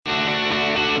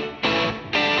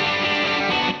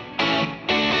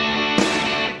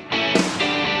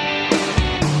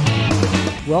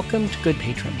Welcome to Good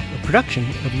Patron, a production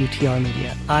of UTR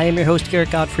Media. I am your host,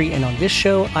 Garrett Godfrey, and on this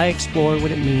show, I explore what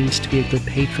it means to be a good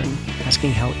patron,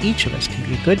 asking how each of us can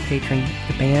be a good patron of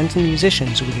the bands and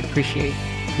musicians we appreciate.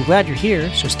 I'm glad you're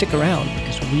here, so stick around,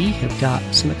 because we have got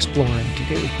some exploring to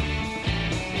do.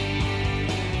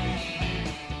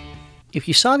 If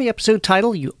you saw the episode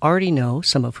title, you already know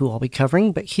some of who I'll be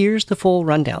covering, but here's the full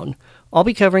rundown. I'll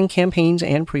be covering campaigns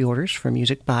and pre-orders for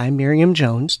music by Miriam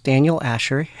Jones, Daniel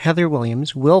Asher, Heather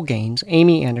Williams, Will Gaines,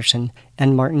 Amy Anderson,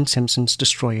 and Martin Simpson's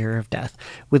Destroyer of Death,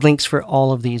 with links for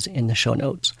all of these in the show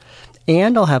notes.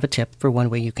 And I'll have a tip for one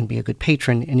way you can be a good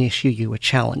patron and issue you a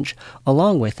challenge,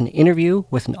 along with an interview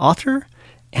with an author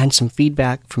and some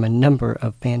feedback from a number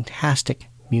of fantastic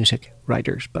music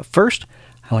writers. But first,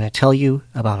 I want to tell you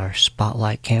about our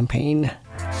Spotlight campaign.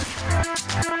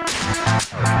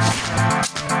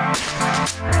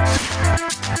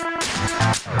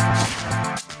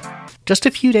 Just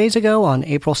a few days ago, on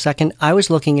April 2nd, I was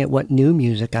looking at what new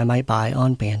music I might buy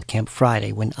on Bandcamp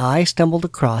Friday when I stumbled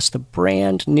across the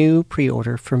brand new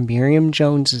pre-order for Miriam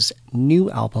Jones's new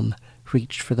album,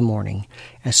 Reached for the Morning.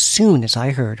 As soon as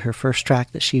I heard her first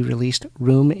track that she released,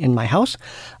 Room in My House,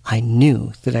 I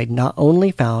knew that I'd not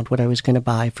only found what I was going to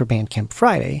buy for Bandcamp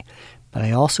Friday, but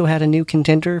I also had a new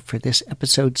contender for this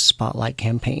episode's Spotlight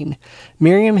campaign.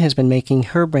 Miriam has been making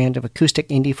her brand of acoustic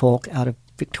indie folk out of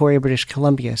Victoria, British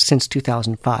Columbia since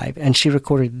 2005, and she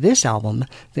recorded this album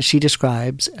that she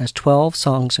describes as 12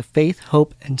 songs of faith,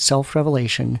 hope, and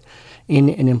self-revelation in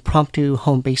an impromptu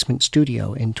home basement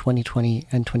studio in 2020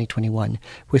 and 2021,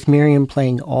 with Miriam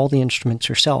playing all the instruments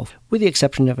herself, with the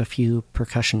exception of a few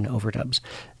percussion overdubs.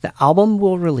 The album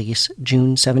will release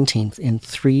June 17th in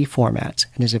 3 formats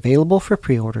and is available for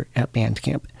pre-order at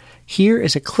Bandcamp. Here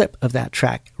is a clip of that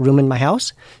track, Room in My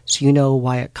House, so you know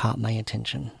why it caught my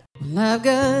attention. Well, I've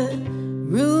got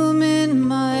room in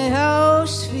my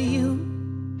house for you.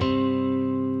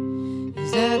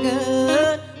 'Cause I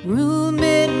got room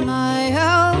in my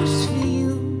house for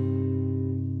you.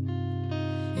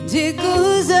 And it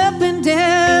goes up and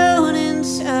down and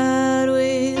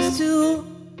sideways too.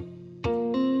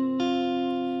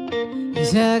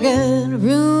 'Cause I got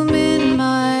room in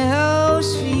my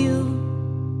house for you.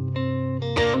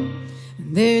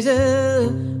 And there's a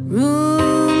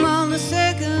room on the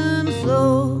second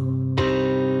floor,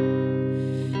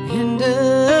 and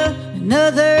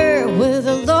another with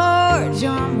a large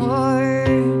armoire.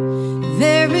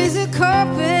 There is a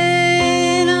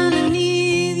carpet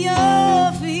underneath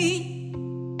your feet,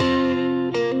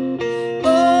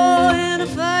 oh, and a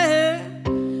fire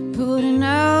putting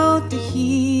out the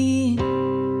heat.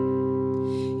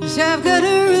 Yes, I've got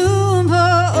a room for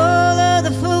all of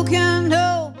the folk I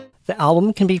know. The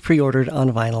album can be pre-ordered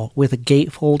on vinyl with a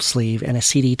gatefold sleeve and a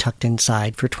CD tucked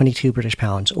inside for 22 British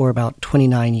pounds, or about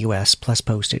 29 US plus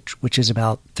postage, which is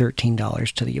about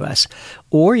 $13 to the US.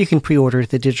 Or you can pre-order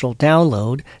the digital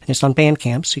download, and it's on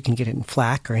Bandcamp, so you can get it in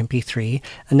FLAC or MP3,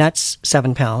 and that's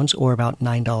 £7 or about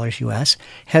 $9 US.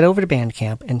 Head over to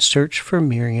Bandcamp and search for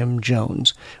Miriam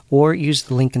Jones, or use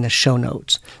the link in the show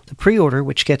notes. The pre-order,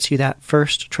 which gets you that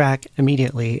first track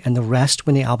immediately and the rest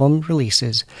when the album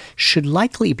releases, should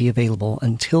likely be available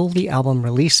until the album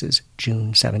releases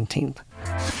June 17th.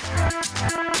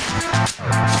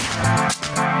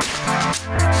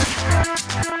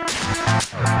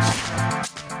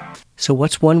 So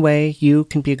what's one way you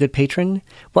can be a good patron?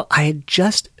 Well, I had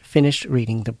just finished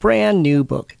reading the brand new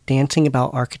book, Dancing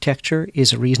About Architecture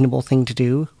is a Reasonable Thing to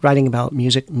Do, Writing About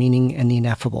Music, Meaning, and the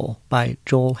Ineffable by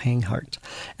Joel Hanghart.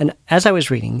 And as I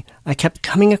was reading, I kept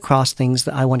coming across things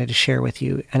that I wanted to share with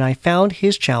you, and I found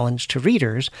his challenge to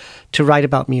readers to write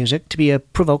about music to be a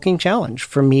provoking challenge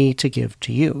for me to give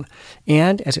to you.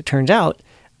 And as it turns out,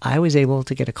 I was able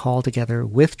to get a call together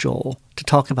with Joel to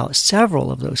talk about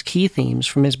several of those key themes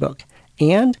from his book.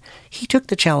 And he took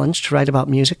the challenge to write about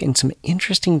music in some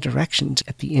interesting directions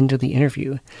at the end of the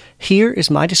interview. Here is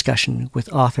my discussion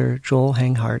with author Joel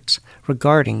Hanghart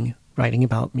regarding writing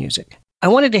about music. I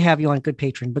wanted to have you on Good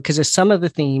Patron because of some of the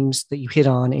themes that you hit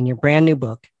on in your brand new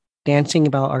book, Dancing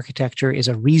About Architecture is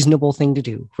a Reasonable Thing to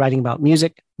Do, writing about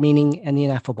music, meaning, and the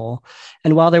ineffable.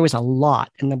 And while there was a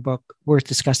lot in the book worth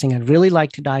discussing, I'd really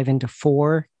like to dive into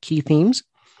 4 key themes.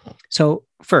 So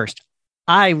first,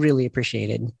 I really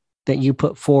appreciated that you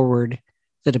put forward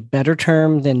that a better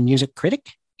term than music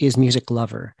critic is music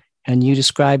lover. And you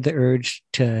described the urge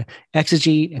to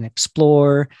exegete and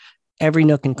explore every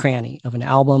nook and cranny of an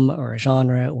album or a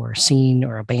genre or a scene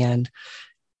or a band.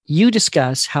 You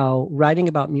discuss how writing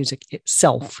about music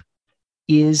itself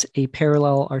is a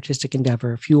parallel artistic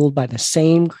endeavor fueled by the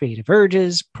same creative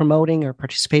urges, promoting or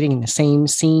participating in the same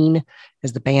scene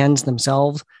as the bands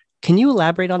themselves, Can you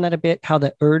elaborate on that a bit? How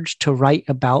the urge to write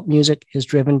about music is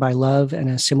driven by love and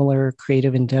a similar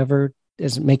creative endeavor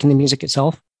as making the music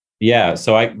itself? Yeah,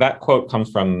 so that quote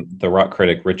comes from the rock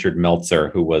critic Richard Meltzer,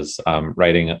 who was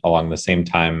writing along the same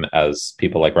time as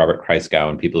people like Robert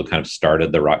Christgau and people who kind of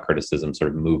started the rock criticism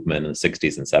sort of movement in the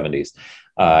 60s and 70s.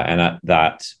 And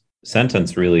that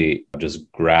sentence really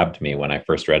just grabbed me when I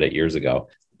first read it years ago.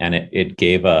 And it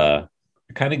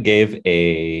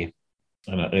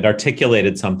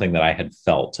articulated something that I had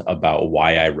felt about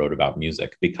why I wrote about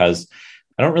music, because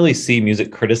I don't really see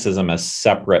music criticism as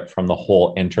separate from the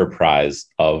whole enterprise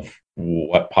of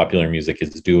what popular music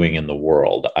is doing in the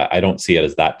world. I don't see it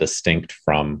as that distinct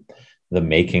from the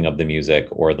making of the music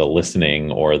or the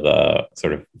listening or the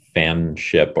sort of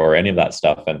fanship or any of that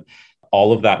stuff. And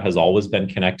all of that has always been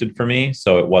connected for me.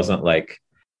 So it wasn't like,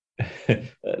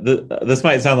 this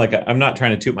might sound like I'm not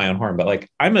trying to toot my own horn, but like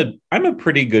I'm a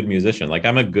pretty good musician. Like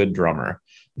I'm a good drummer.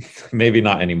 Maybe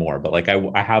not anymore, but like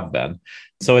I have been.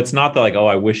 So it's not that like, oh,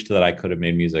 I wished that I could have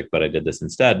made music, but I did this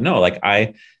instead. No, like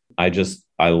I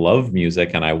love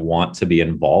music and I want to be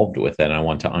involved with it. And I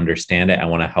want to understand it. I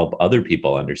want to help other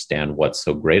people understand what's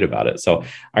so great about it. So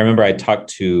I remember I talked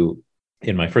to,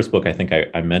 in my first book, I think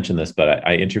I mentioned this, but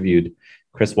I interviewed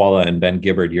Chris Walla and Ben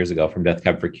Gibbard years ago from Death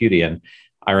Cab for Cutie. And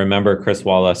I remember Chris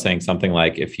Walla saying something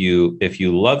like, if you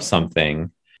love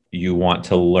something, you want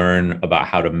to learn about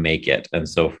how to make it. And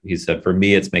so he said, for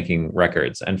me, it's making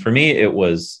records. And for me, it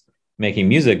was making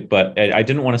music, but I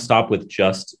didn't want to stop with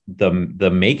just the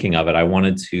making of it. I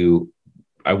wanted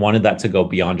that to go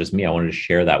beyond just me. I wanted to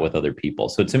share that with other people.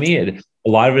 So to me, a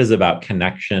lot of it is about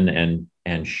connection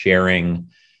and sharing.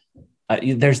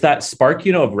 There's that spark,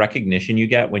 of recognition you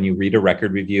get when you read a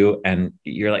record review and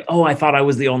you're like, oh, I thought I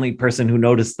was the only person who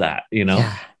noticed that,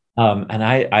 Yeah. And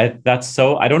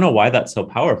I don't know why that's so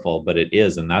powerful, but it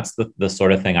is. And that's the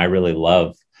sort of thing I really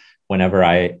love whenever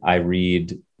I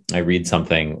read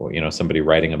something, or, somebody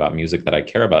writing about music that I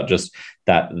care about, just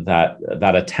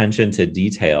that attention to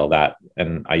detail,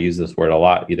 and I use this word a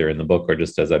lot, either in the book or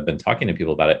just as I've been talking to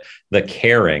people about it, the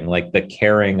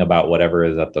caring about whatever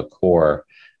is at the core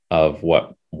of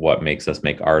what makes us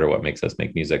make art or what makes us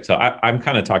make music. So I'm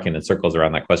kind of talking in circles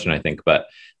around that question, I think, but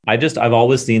I've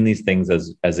always seen these things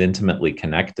as intimately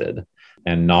connected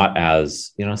and not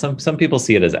as, some people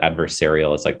see it as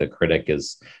adversarial. It's like the critic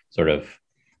is sort of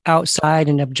outside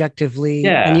and objectively.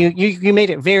 Yeah. And you made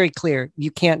it very clear. You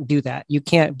can't do that. You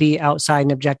can't be outside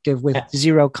and objective with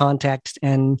zero context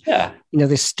and,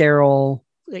 this sterile.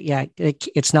 Yeah.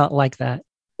 It's not like that.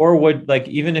 Or would, like,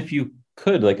 even if you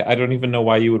could, like, I don't even know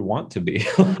why you would want to be.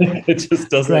 It just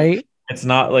doesn't, right? It's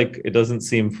not like, it doesn't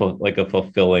seem like a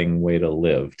fulfilling way to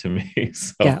live to me.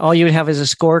 So. Yeah. All you would have is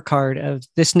a scorecard of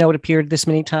this note appeared this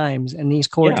many times and these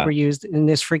chords were used in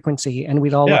this frequency. And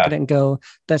we'd all look at it and go,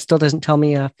 that still doesn't tell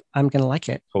me if I'm going to like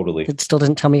it. Totally. It still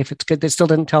doesn't tell me if it's good. It still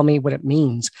doesn't tell me what it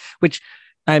means, which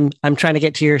I'm trying to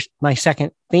get to my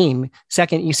second theme.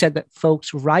 Second, you said that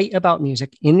folks write about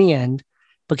music in the end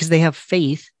because they have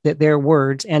faith that their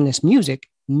words and this music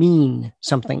mean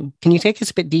something. Can you take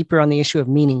us a bit deeper on the issue of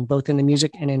meaning, both in the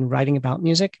music and in writing about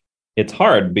music? It's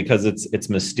hard because it's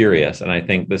mysterious. And I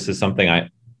think this is something I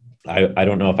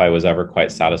don't know if I was ever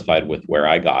quite satisfied with where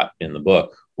I got in the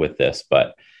book with this,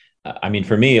 but I mean,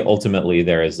 for me, ultimately,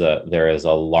 there is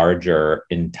a larger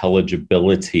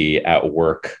intelligibility at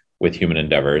work with human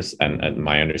endeavors. And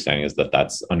my understanding is that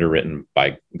that's underwritten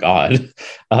by God.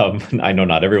 I know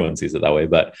not everyone sees it that way,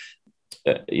 but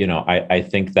I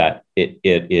think that it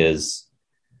is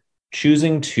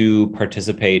choosing to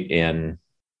participate in,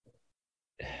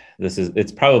 this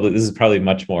is probably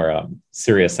much more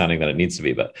serious sounding than it needs to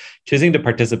be, but choosing to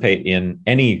participate in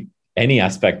any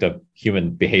aspect of human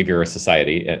behavior or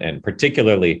society, and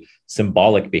particularly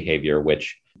symbolic behavior,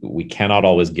 which we cannot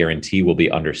always guarantee will be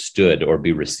understood or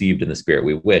be received in the spirit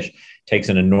we wish, takes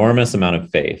an enormous amount of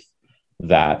faith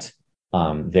that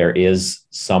there is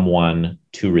someone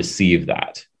to receive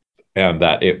that, and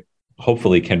that it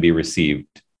hopefully can be received,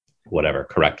 whatever,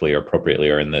 correctly or appropriately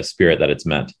or in the spirit that it's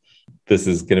meant. This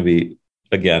is going to be,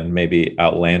 again, maybe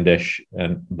outlandish,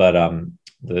 but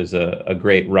there's a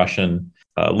great Russian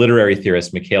literary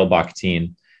theorist, Mikhail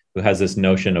Bakhtin, who has this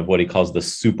notion of what he calls the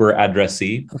super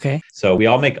addressee. Okay. So we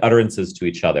all make utterances to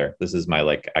each other. This is my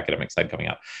academic side coming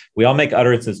out. We all make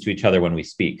utterances to each other when we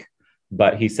speak.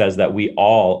 But he says that we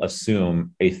all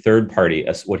assume a third party,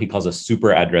 what he calls a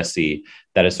super addressee,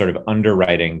 that is sort of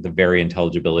underwriting the very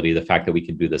intelligibility, the fact that we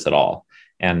can do this at all.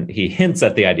 And he hints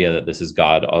at the idea that this is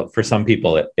God. For some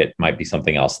people, it might be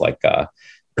something else, like,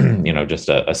 just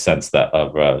a sense that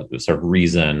of sort of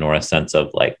reason, or a sense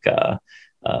of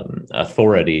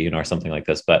authority, or something like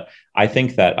this. But I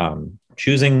think that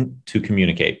choosing to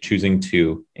communicate, choosing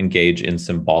to engage in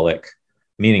symbolic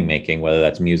meaning making, whether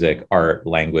that's music, art,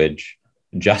 language,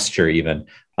 gesture, even,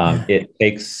 it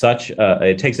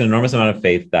takes an enormous amount of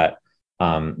faith that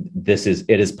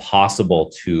it is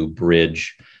possible to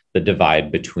bridge the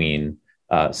divide between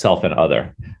self and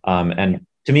other. And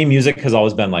to me, music has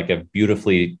always been like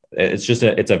it's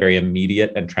a very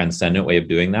immediate and transcendent way of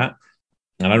doing that.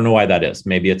 And I don't know why that is.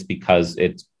 Maybe it's because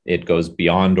it goes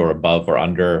beyond or above or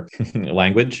under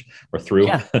language or through.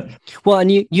 Yeah. Well,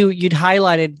 and you'd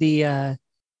highlighted the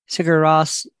Sigur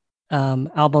Rós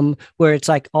album where it's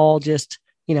like all just,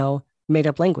 made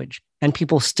up language, and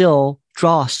people still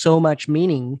draw so much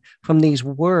meaning from these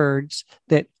words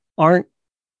that aren't,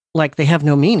 like, they have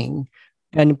no meaning.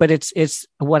 But it's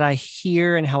what I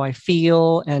hear and how I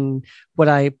feel and what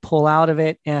I pull out of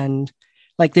it. And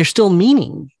like, there's still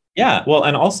meaning. Yeah. Well,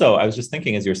 and also I was just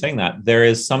thinking, as you're saying that, there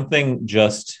is something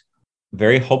just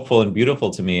very hopeful and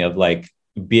beautiful to me of like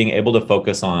being able to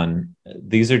focus on,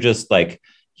 these are just like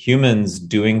humans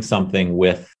doing something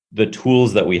with the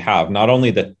tools that we have, not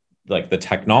only the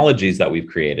technologies that we've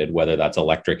created, whether that's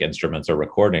electric instruments or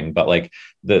recording, but like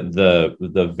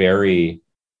the very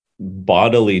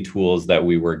bodily tools that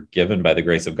we were given by the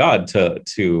grace of God to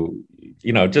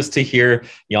just to hear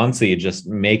Jonsi just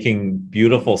making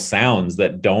beautiful sounds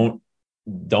that don't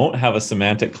have a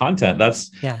semantic content.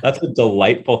 That's a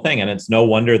delightful thing. And it's no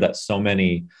wonder that so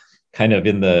many kind of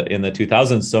in the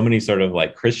 2000s, so many sort of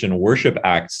like Christian worship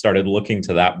acts started looking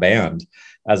to that band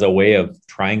as a way of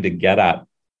trying to get at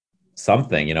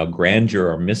something,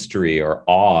 grandeur or mystery or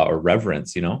awe or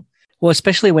reverence, Well,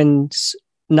 especially when,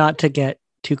 not to get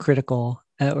too critical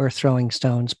or throwing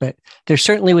stones, but there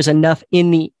certainly was enough in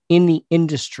the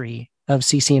industry of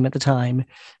CCM at the time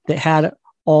that had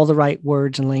all the right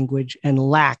words and language and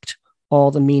lacked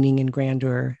all the meaning and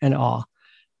grandeur and awe.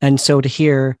 And so to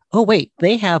hear, oh wait,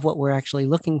 they have what we're actually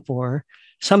looking for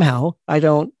somehow. I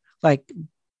don't like,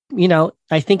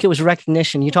 I think it was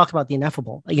recognition. You talk about the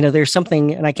ineffable, there's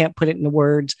something, and I can't put it into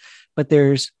words, but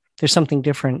there's something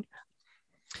different.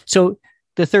 So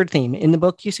the third theme in the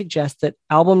book, you suggest that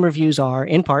album reviews are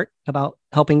in part about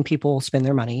helping people spend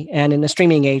their money, and in the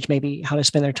streaming age, maybe how to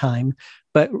spend their time,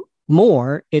 but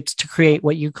more it's to create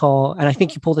what you call, and I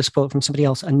think you pull this quote from somebody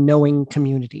else, a knowing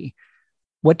community.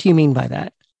 What do you mean by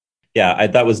that? Yeah,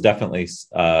 that was definitely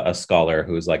a scholar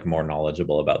who is like more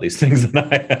knowledgeable about these things than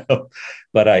I am.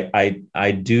 But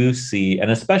I do see, and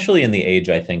especially in the age,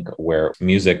 I think, where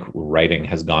music writing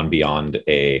has gone beyond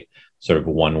a sort of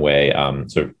one way,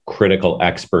 sort of critical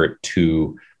expert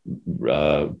to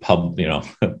the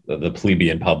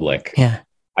plebeian public. Yeah,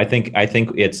 I think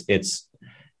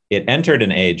it entered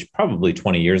an age probably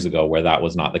 20 years ago where that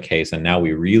was not the case. And now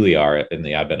we really are in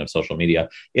the advent of social media.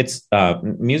 It's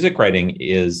music writing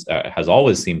has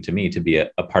always seemed to me to be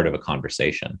a part of a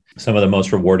conversation. Some of the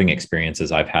most rewarding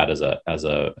experiences I've had as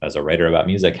a writer about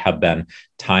music have been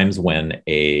times when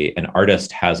an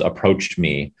artist has approached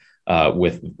me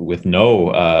with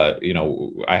no,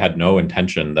 I had no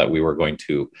intention that we were going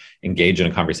to engage in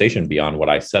a conversation beyond what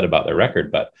I said about the record,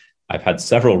 but I've had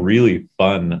several really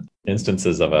fun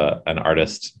instances of an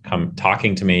artist come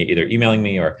talking to me, either emailing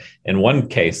me or in one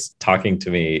case, talking to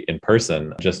me in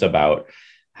person, just about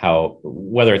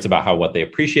whether it's about what they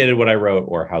appreciated what I wrote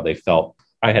or how they felt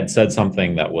I had said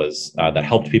something that was, that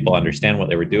helped people understand what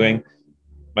they were doing.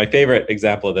 My favorite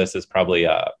example of this is probably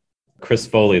Chris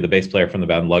Foley, the bass player from the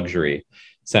band Luxury,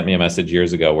 sent me a message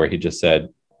years ago where he just said,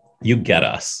 "You get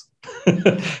us." And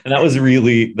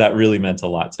that really meant a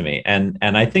lot to me. And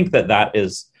I think that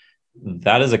is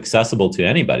accessible to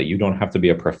anybody. You don't have to be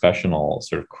a professional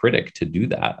sort of critic to do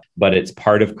that, but it's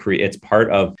part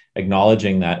of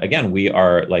acknowledging that, again,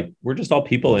 we're just all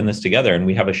people in this together, and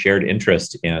we have a shared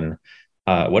interest in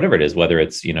whatever it is, whether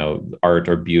it's, art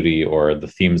or beauty or the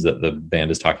themes that the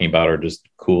band is talking about, or just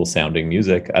cool sounding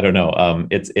music. I don't know.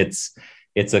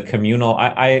 It's a communal,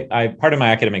 I part of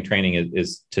my academic training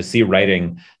is to see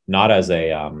writing not as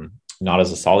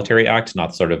a solitary act,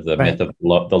 not sort of the right. myth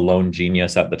of the lone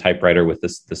genius at the typewriter with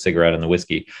the cigarette and the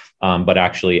whiskey, but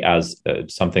actually as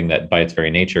something that by its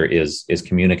very nature is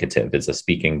communicative. It's a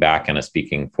speaking back and a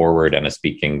speaking forward and a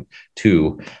speaking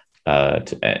to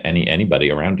anybody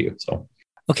around you. So,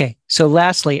 okay. So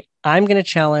lastly, I'm going to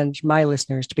challenge my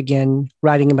listeners to begin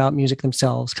writing about music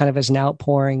themselves, kind of as an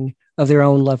outpouring of their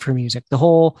own love for music. The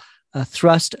whole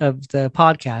thrust of the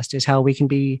podcast is how we can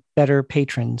be better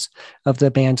patrons of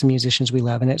the bands and musicians we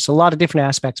love. And it's a lot of different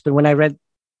aspects. But when I read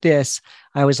this,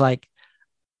 I was like,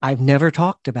 I've never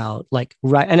talked about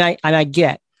right. And I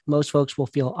get most folks will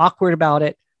feel awkward about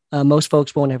it. Most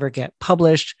folks won't ever get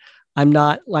published. I'm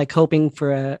not like hoping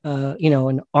for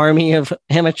an army of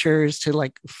amateurs to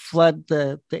like flood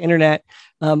the internet,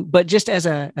 but just as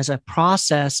a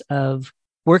process of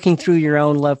working through your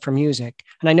own love for music.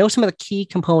 And I know some of the key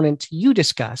components you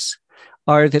discuss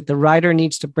are that the writer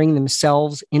needs to bring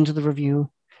themselves into the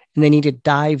review, and they need to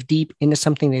dive deep into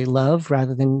something they love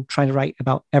rather than trying to write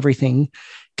about everything.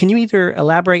 Can you either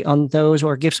elaborate on those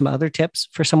or give some other tips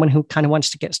for someone who kind of wants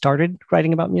to get started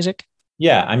writing about music?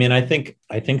 Yeah, I mean, I think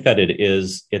that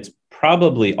it's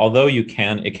probably, although it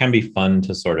can be fun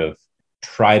to sort of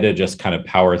try to just kind of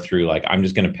power through, like, I'm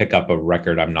just going to pick up a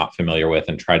record I'm not familiar with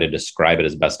and try to describe it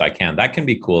as best I can. That can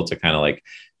be cool to kind of like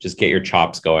just get your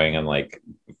chops going and like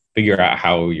figure out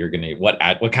how you're going to, what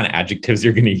kind of adjectives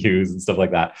you're going to use and stuff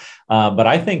like that. But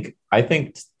I think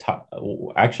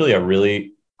actually a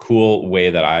really cool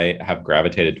way that I have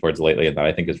gravitated towards lately and that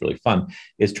I think is really fun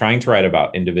is trying to write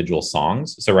about individual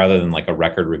songs. So rather than like a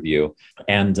record review,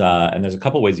 and there's a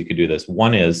couple ways you could do this.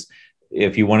 One is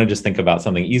if you want to just think about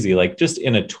something easy, like just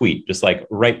in a tweet, just like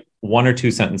write 1 or 2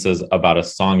 sentences about a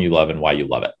song you love and why you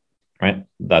love it. Right?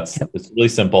 It's really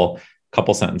simple.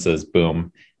 Couple sentences,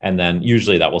 boom. And then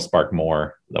usually that will spark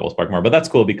more. But that's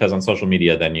cool because on social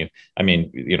media, then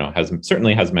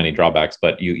certainly has many drawbacks,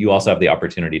 but you also have the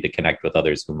opportunity to connect with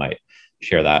others who might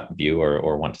share that view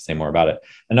or want to say more about it.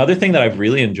 Another thing that I've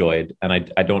really enjoyed, and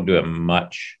I don't do it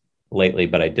much lately,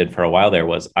 but I did for a while there,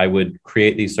 was I would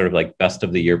create these sort of like best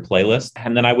of the year playlists.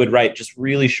 And then I would write just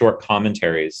really short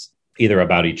commentaries, either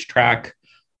about each track,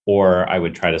 or I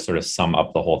would try to sort of sum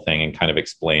up the whole thing and kind of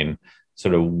explain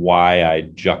sort of why I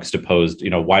juxtaposed,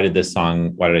 why did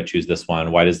I choose this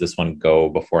one? Why does this one go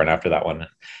before and after that one?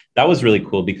 That was really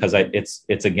cool because it's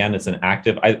an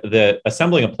active, the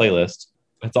assembling a playlist,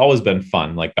 it's always been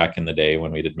fun, like back in the day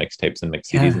when we did mixtapes and mix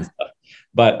CDs and stuff.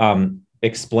 But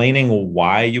explaining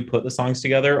why you put the songs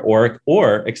together or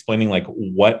explaining like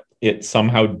what it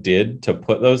somehow did to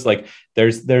put those, like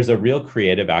there's a real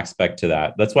creative aspect to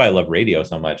that. That's why I love radio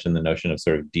so much, and the notion of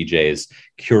sort of DJs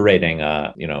curating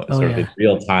in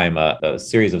real time a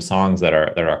series of songs that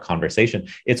are conversation.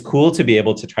 It's cool to be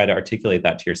able to try to articulate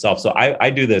that to yourself. So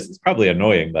I do this. It's probably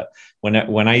annoying, but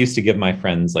when I used to give my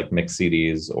friends like mix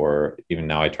CDs, or even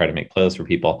now I try to make playlists for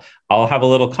people, I'll have a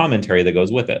little commentary that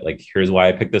goes with it. Like, here's why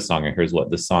I picked this song, or here's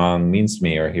what this song means to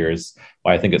me, or here's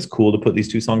why I think it's cool to put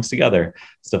these 2 songs together,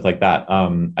 stuff like that.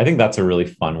 I think that's a really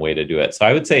fun way to do it. So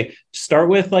I would say start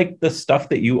with like the stuff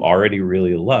that you already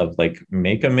really love, like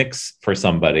make a mix for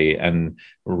somebody and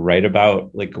write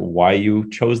about like why you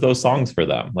chose those songs for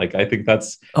them. Like, I think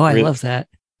that's, I love that.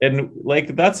 And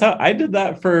like, that's how I did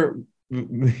that for,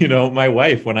 my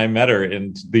wife when I met her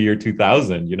in the year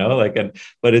 2000,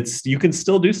 but you can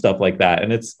still do stuff like that.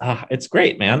 And it's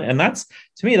great, man. And that's,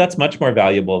 to me, that's much more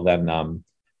valuable than,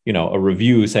 a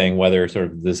review saying whether sort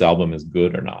of this album is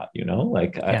good or not,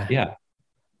 yeah.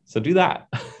 So do that.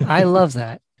 I love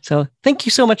that. So thank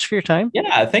you so much for your time.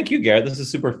 Yeah. Thank you, Garrett. This is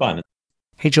super fun.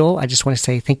 Hey, Joel, I just want to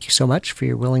say thank you so much for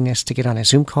your willingness to get on a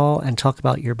Zoom call and talk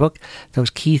about your book, those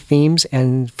key themes,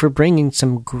 and for bringing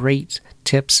some great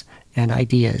tips and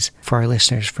ideas for our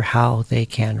listeners for how they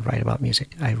can write about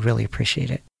music. I really appreciate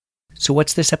it. So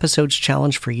what's this episode's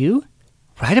challenge for you?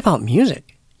 Write about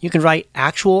music. You can write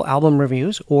actual album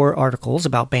reviews or articles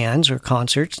about bands or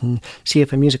concerts and see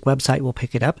if a music website will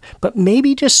pick it up. But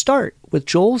maybe just start with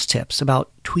Joel's tips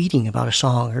about tweeting about a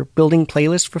song or building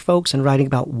playlists for folks and writing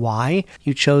about why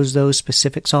you chose those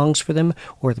specific songs for them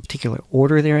or the particular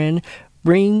order they're in.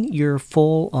 Bring your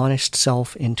full, honest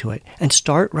self into it and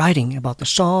start writing about the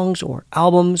songs or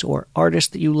albums or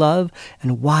artists that you love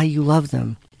and why you love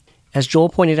them. As Joel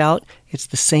pointed out, it's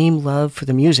the same love for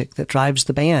the music that drives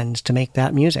the bands to make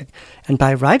that music. And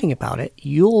by writing about it,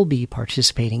 you'll be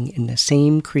participating in the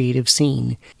same creative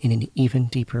scene in an even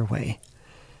deeper way.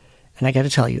 And I got to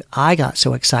tell you, I got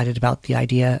so excited about the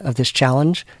idea of this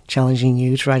challenge, challenging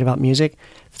you to write about music,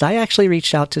 that I actually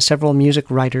reached out to several music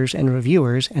writers and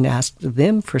reviewers and asked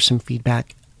them for some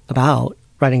feedback about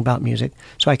writing about music,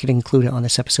 so I could include it on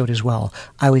this episode as well.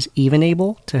 I was even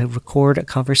able to record a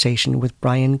conversation with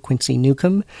Brian Quincy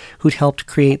Newcomb, who'd helped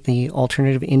create the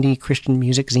alternative indie Christian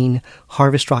music zine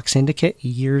Harvest Rock Syndicate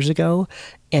years ago,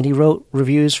 and he wrote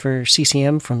reviews for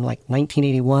CCM from like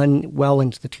 1981 well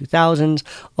into the 2000s,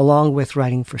 along with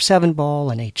writing for Seven Ball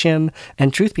and HM.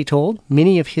 And truth be told,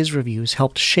 many of his reviews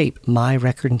helped shape my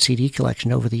record and CD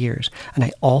collection over the years. And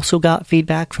I also got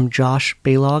feedback from Josh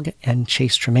Balog and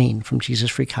Chase Tremaine from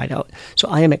Jesus Freak Hideout. So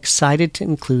I am excited to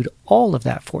include all of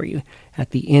that for you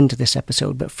at the end of this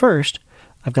episode. But first,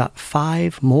 I've got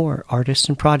 5 more artists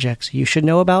and projects you should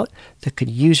know about that could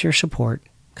use your support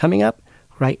coming up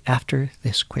right after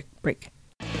this quick break.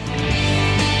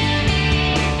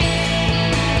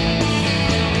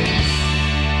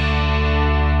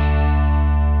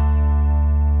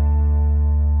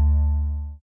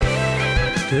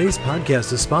 Today's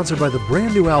podcast is sponsored by the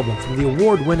brand new album from the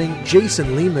award-winning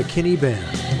Jason Lee McKinney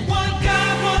Band.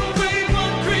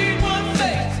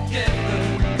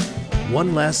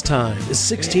 One Last Time is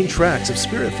 16 tracks of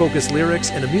spirit-focused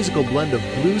lyrics and a musical blend of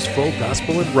blues, folk,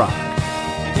 gospel, and rock.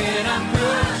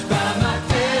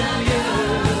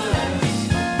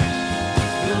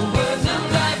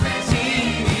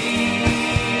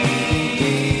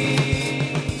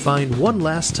 Find One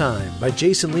Last Time by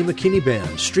Jason Lee McKinney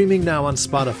Band, streaming now on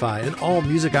Spotify and all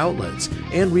music outlets,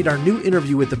 and read our new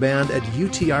interview with the band at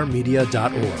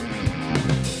utrmedia.org.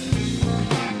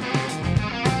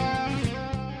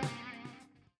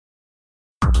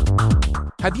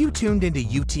 Have you tuned into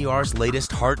UTR's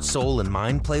latest Heart, Soul, and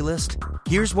Mind playlist?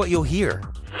 Here's what you'll hear.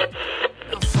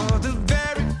 For the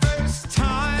very first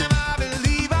time, I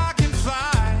believe I can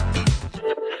fly.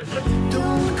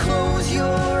 Don't close your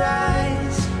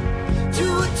eyes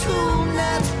to a tune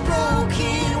that's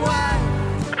broken wide.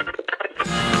 I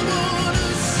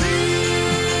wanna see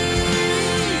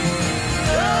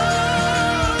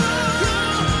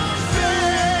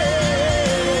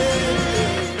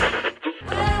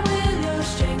Where will your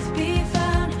strength be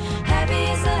found? Happy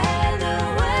is the head, the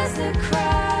where's the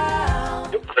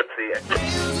crown?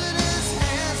 using his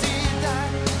hands, he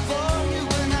died for you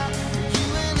and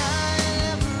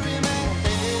every man.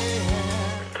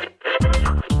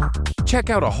 Check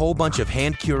out a whole bunch of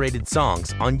hand-curated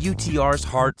songs on UTR's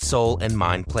Heart, Soul, and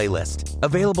Mind playlist.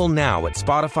 Available now at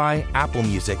Spotify, Apple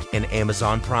Music, and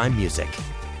Amazon Prime Music.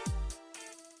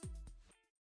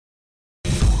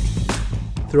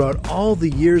 Throughout all the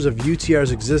years of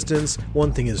UTR's existence,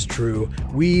 one thing is true.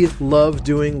 We love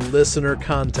doing listener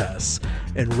contests.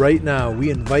 And right now,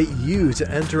 we invite you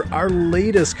to enter our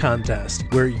latest contest,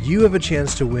 where you have a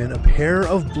chance to win a pair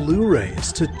of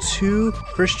Blu-rays to 2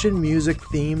 Christian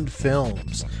music-themed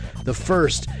films. The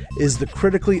first is the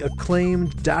critically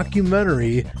acclaimed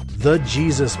documentary, The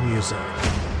Jesus Music.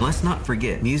 Let's not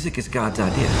forget, music is God's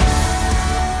idea.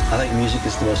 I think music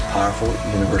is the most powerful,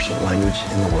 universal language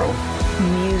in the world.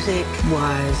 Music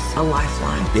was a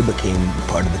lifeline. It became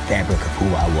part of the fabric of who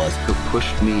I was. It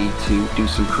pushed me to do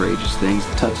some courageous things.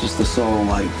 It touches the soul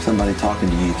like somebody talking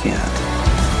to you can't.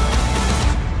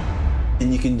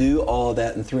 And you can do all of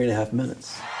that in 3.5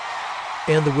 minutes.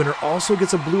 And the winner also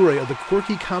gets a Blu-ray of the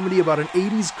quirky comedy about an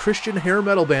 80s Christian hair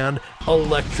metal band,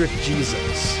 Electric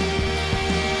Jesus.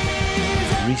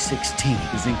 316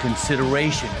 is in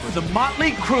consideration for The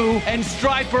Motley Crue and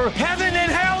Stryper Heaven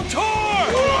and Hell Tour!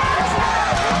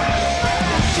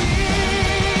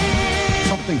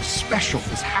 Something special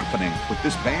is happening with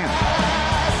this band.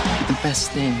 The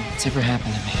best thing that's ever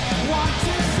happened to me.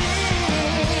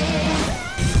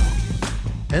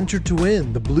 Enter to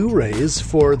win the Blu-rays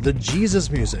for The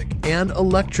Jesus Music and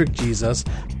Electric Jesus,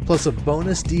 plus a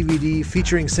bonus DVD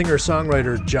featuring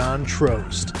singer-songwriter John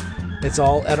Trost. It's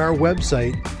all at our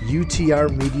website,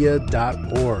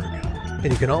 utrmedia.org.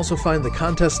 And you can also find the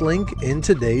contest link in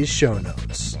today's show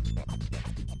notes.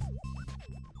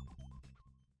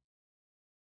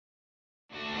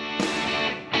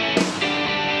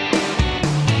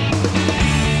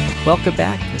 Welcome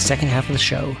back to the second half of the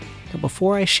show. Now,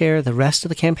 before I share the rest of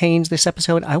the campaigns this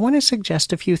episode, I want to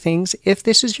suggest a few things. If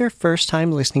this is your first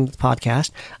time listening to the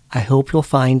podcast, I hope you'll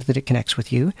find that it connects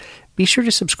with you. Be sure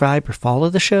to subscribe or follow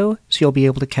the show so you'll be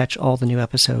able to catch all the new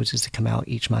episodes as they come out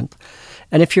each month.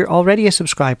 And if you're already a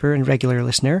subscriber and regular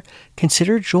listener,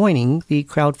 consider joining the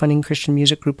Crowdfunding Christian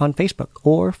Music group on Facebook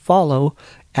or follow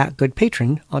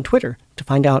 @GoodPatron on Twitter to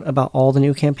find out about all the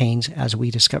new campaigns as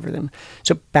we discover them.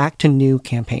 So back to new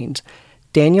campaigns.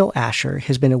 Daniel Asher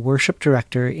has been a worship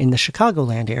director in the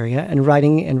Chicagoland area and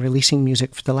writing and releasing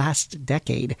music for the last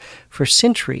decade for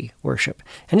Century Worship,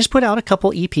 and has put out a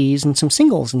couple EPs and some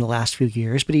singles in the last few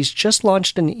years, but he's just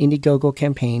launched an Indiegogo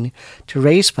campaign to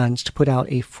raise funds to put out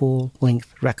a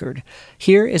full-length record.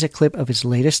 Here is a clip of his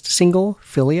latest single,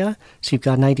 Philia, so you've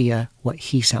got an idea what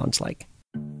he sounds like.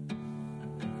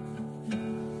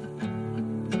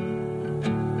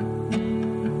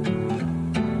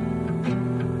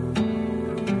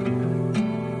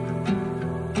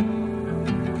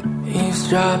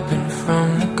 Dropping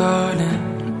from the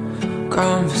garden,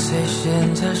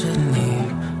 conversations I shouldn't hear,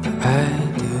 but I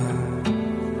do.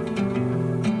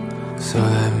 So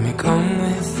let me come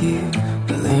with you,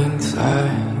 the lengths I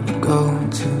would go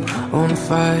to, on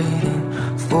fighting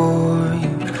for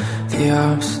you, the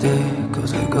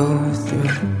obstacles I go through.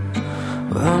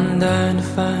 Well, I'm dying to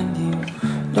find you,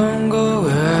 don't go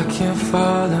where I can't find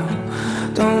follow.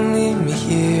 Don't leave me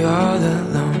here all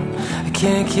alone. I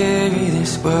can't carry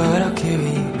this, but I'll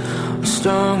carry you. I'm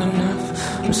strong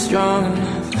enough, I'm strong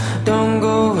enough. Don't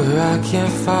go where I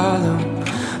can't follow.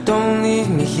 Don't leave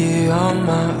me here on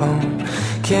my own.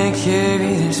 Can't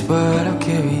carry this, but I'll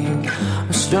carry you.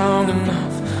 I'm strong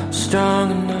enough, I'm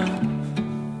strong enough.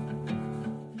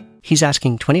 He's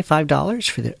asking $25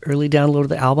 for the early download of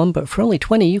the album, but for only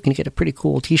 $20 you can get a pretty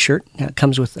cool t-shirt. Now, it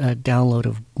comes with a download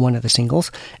of one of the singles,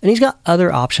 and he's got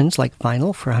other options like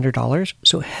vinyl for $100,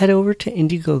 so head over to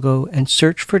Indiegogo and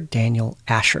search for Daniel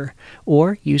Asher,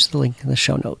 or use the link in the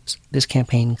show notes. This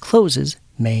campaign closes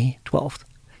May 12th.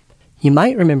 You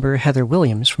might remember Heather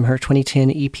Williams from her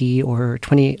 2010 EP or her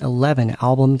 2011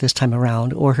 album This Time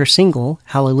Around, or her single,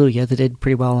 Hallelujah, that did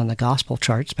pretty well on the gospel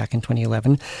charts back in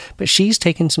 2011, but she's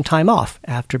taken some time off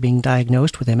after being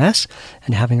diagnosed with MS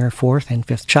and having her fourth and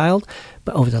fifth child.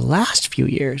 But over the last few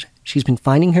years, she's been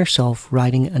finding herself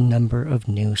writing a number of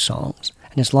new songs,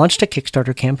 and has launched a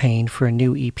Kickstarter campaign for a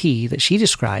new EP that she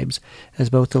describes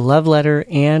as both a love letter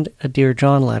and a Dear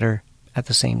John letter at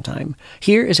the same time.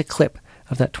 Here is a clip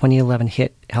of that 2011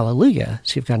 hit Hallelujah,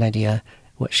 so you've got an idea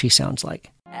what she sounds like.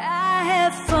 I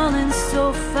have fallen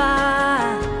so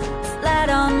far, flat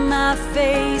on my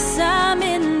face. I'm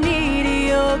in need of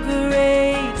your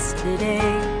grace today.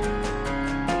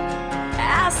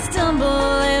 I stumble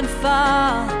and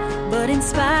fall, but in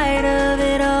spite of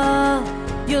it all,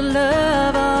 your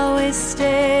love always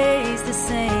stays the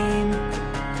same.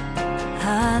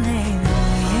 Hallelujah.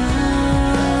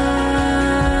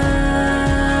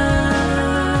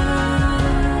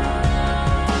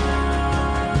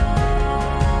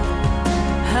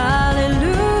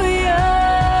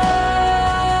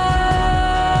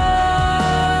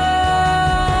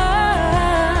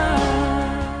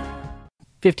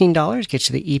 $15 gets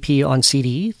you the EP on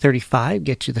CD, $35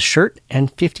 gets you the shirt,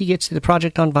 and $50 gets you the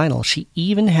project on vinyl. She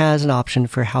even has an option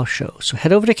for a house show. So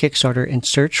head over to Kickstarter and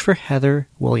search for Heather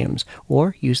Williams,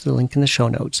 or use the link in the show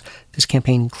notes. This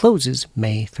campaign closes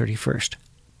May 31st.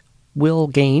 Will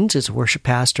Gaines is a worship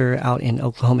pastor out in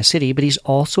Oklahoma City, but he's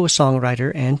also a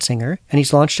songwriter and singer, and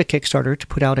he's launched a Kickstarter to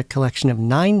put out a collection of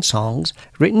 9 songs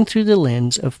written through the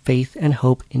lens of faith and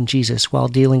hope in Jesus while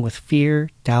dealing with fear,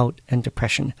 doubt, and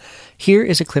depression. Here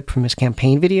is a clip from his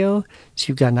campaign video, so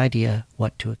you've got an idea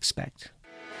what to expect.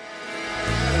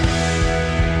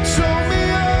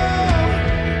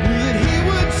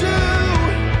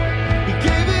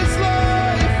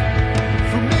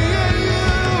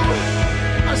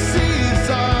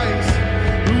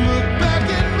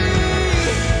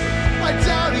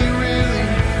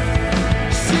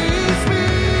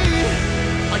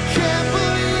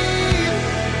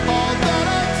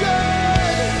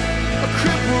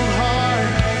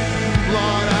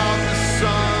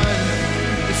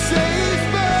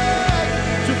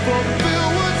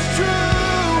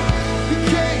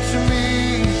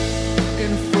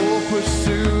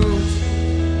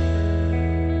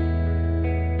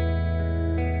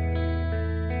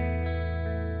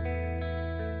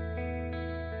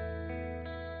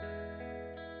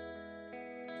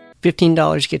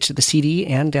 $15 gets you the CD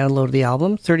and download of the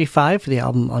album, $35 for the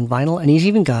album on vinyl, and he's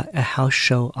even got a house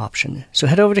show option. So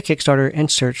head over to Kickstarter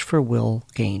and search for Will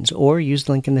Gaines, or use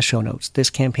the link in the show notes. This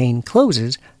campaign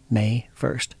closes May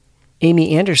 1st.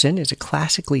 Amy Anderson is a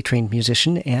classically trained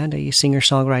musician and a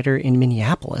singer-songwriter in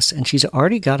Minneapolis, and she's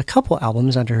already got a couple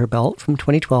albums under her belt from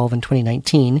 2012 and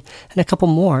 2019, and a couple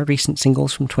more recent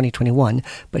singles from 2021,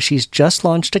 but she's just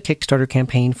launched a Kickstarter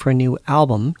campaign for a new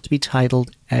album to be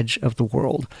titled Edge of the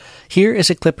World. Here is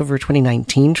a clip of her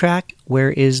 2019 track, Where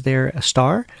Is There a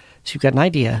Star? So you've got an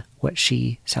idea what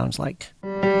she sounds like.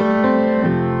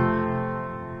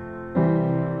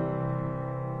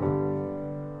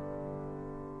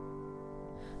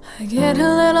 I get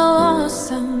a little lost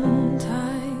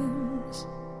sometimes,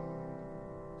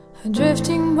 a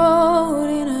drifting boat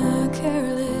in a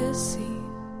careless sea,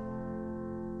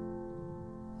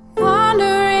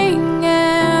 wandering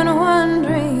and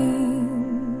wondering,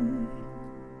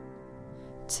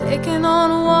 taking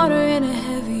on water in a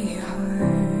heavy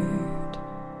heart,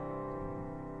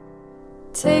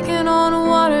 taking on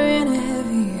water in a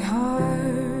heavy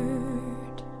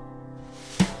heart.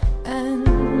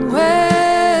 And where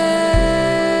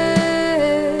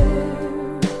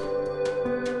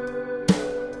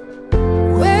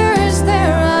is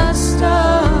there a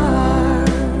star?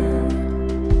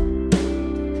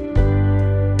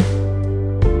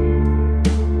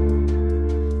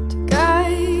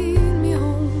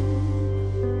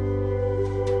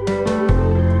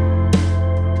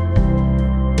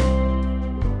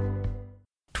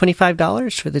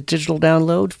 $25 for the digital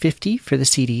download, $50 for the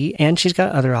CD, and she's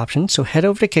got other options. So head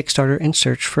over to Kickstarter and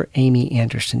search for Amy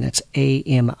Anderson. That's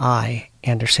A-M-I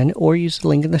Anderson, or use the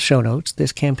link in the show notes.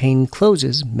 This campaign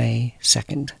closes May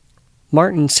 2nd.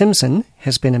 Martin Simpson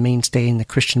has been a mainstay in the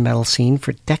Christian metal scene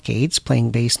for decades, playing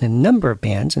bass in a number of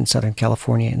bands in Southern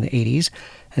California in the 80s.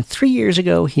 And 3 years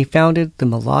ago, he founded the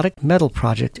melodic metal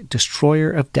project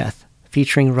Destroyer of Death,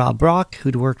 featuring Rob Brock,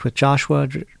 who'd worked with Joshua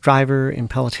Driver in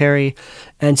Pelletary,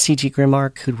 and C.G.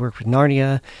 Grimark, who'd worked with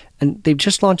Narnia, and they've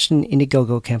just launched an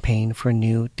Indiegogo campaign for a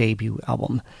new debut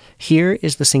album. Here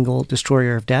is the single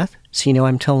Destroyer of Death, so you know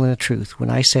I'm telling the truth when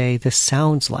I say this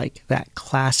sounds like that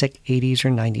classic 80s or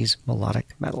 90s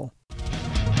melodic metal.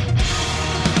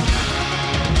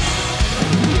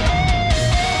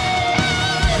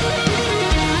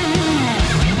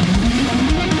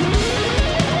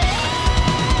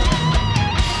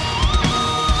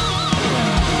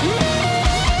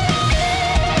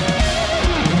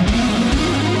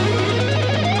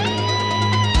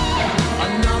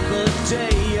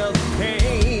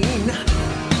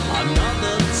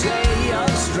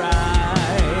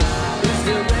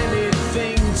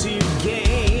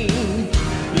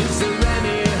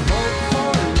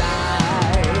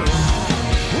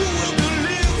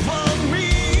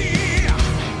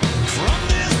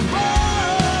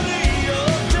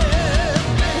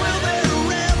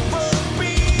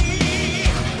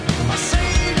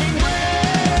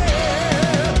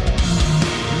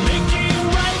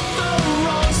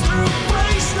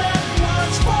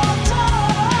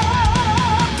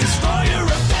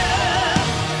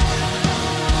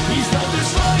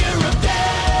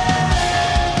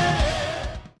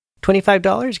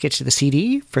 $25 gets you the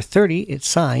CD. For $30, it's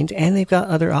signed, and they've got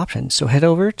other options. So head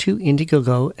over to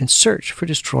Indiegogo and search for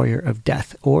Destroyer of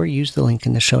Death, or use the link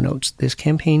in the show notes. This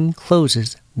campaign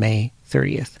closes May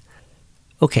 30th.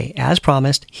 Okay, as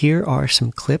promised, here are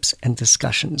some clips and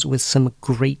discussions with some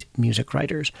great music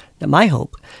writers. Now, my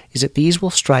hope is that these will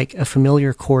strike a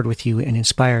familiar chord with you and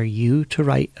inspire you to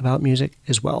write about music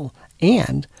as well.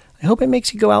 And I hope it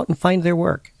makes you go out and find their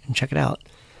work and check it out.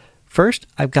 First,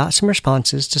 I've got some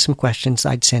responses to some questions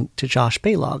I'd sent to Josh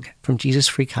Balog from Jesus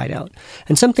Freak Hideout.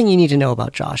 And something you need to know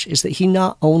about Josh is that he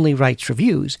not only writes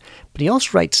reviews, but he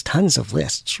also writes tons of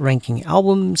lists, ranking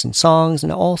albums and songs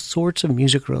and all sorts of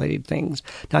music-related things.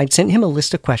 Now, I'd sent him a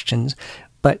list of questions,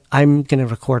 but I'm going to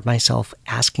record myself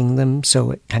asking them,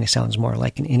 so it kind of sounds more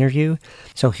like an interview.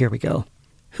 So here we go.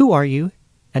 Who are you,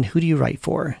 and who do you write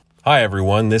for? Hi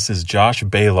everyone, this is Josh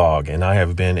Balog, and I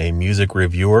have been a music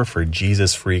reviewer for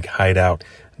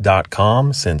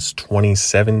JesusFreakHideout.com since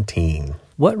 2017.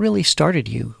 What really started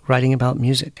you writing about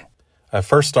music? I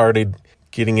first started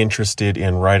getting interested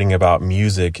in writing about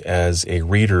music as a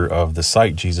reader of the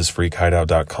site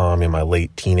JesusFreakHideout.com in my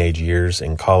late teenage years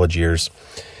and college years,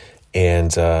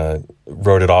 and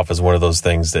wrote it off as one of those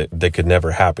things that could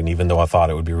never happen, even though I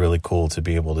thought it would be really cool to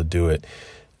be able to do it.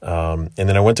 And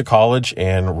then I went to college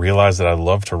and realized that I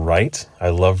loved to write. I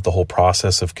loved the whole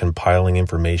process of compiling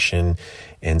information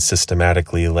and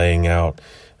systematically laying out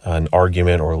an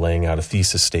argument or laying out a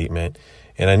thesis statement.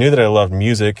 And I knew that I loved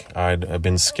music. I've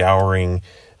been scouring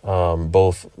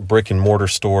both brick and mortar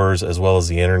stores as well as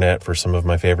the internet for some of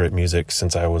my favorite music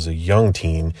since I was a young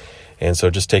teen. And so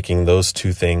just taking those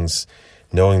two things,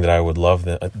 knowing that I loved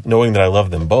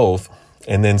them both,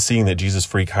 and then seeing that Jesus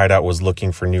Freak Hideout was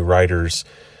looking for new writers,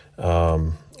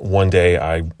 one day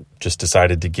I just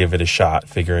decided to give it a shot,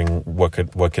 figuring what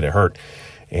could it hurt.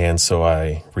 And so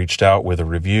I reached out with a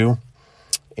review,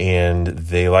 and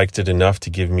they liked it enough to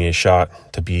give me a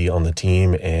shot to be on the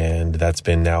team. And that's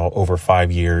been now over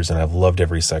 5 years, and I've loved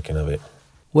every second of it.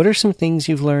 What are some things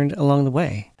you've learned along the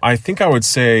way? I think I would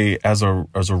say as a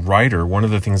writer, one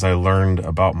of the things I learned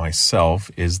about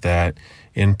myself is that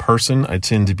in person, I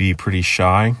tend to be pretty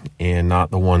shy and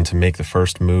not the one to make the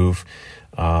first move.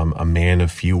 A man of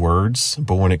few words,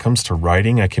 but when it comes to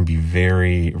writing, I can be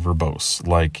very verbose,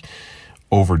 like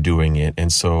overdoing it.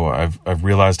 And so I've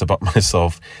realized about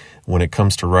myself when it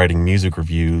comes to writing music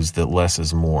reviews that less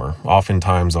is more.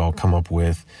 Oftentimes I'll come up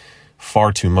with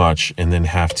far too much and then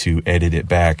have to edit it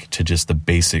back to just the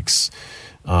basics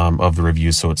of the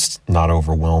review so it's not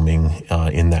overwhelming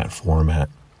in that format.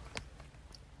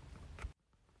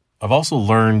 I've also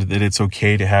learned that it's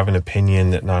okay to have an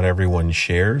opinion that not everyone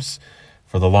shares.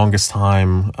 For the longest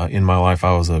time in my life,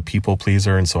 I was a people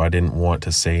pleaser, and so I didn't want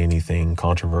to say anything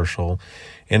controversial.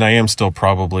 And I am still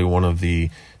probably one of the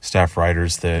staff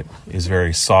writers that is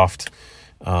very soft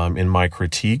in my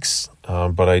critiques.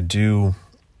 But I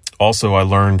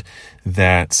learned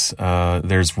that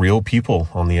there's real people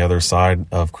on the other side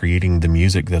of creating the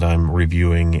music that I'm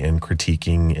reviewing and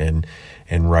critiquing and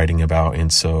and writing about.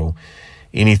 And so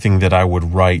anything that I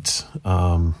would write,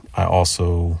 I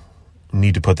also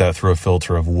need to put that through a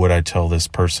filter of would I tell this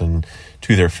person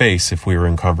to their face if we were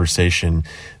in conversation,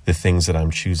 the things that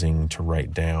I'm choosing to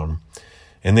write down.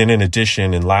 And then in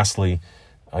addition, and lastly,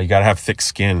 you got to have thick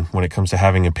skin when it comes to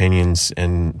having opinions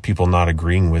and people not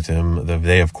agreeing with them.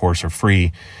 They, of course, are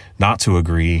free not to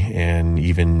agree and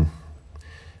even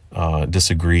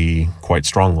disagree quite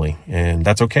strongly. And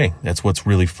that's okay. That's what's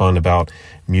really fun about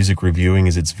music reviewing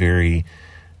is it's very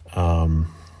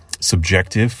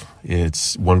subjective.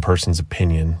 It's one person's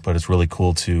opinion, but it's really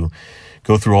cool to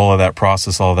go through all of that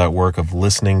process, all of that work of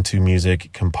listening to music,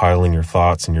 compiling your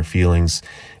thoughts and your feelings,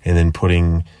 and then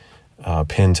putting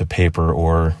pen to paper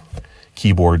or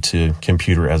keyboard to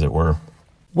computer, as it were.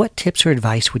 What tips or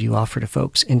advice would you offer to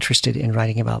folks interested in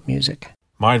writing about music?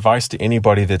 My advice to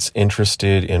anybody that's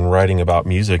interested in writing about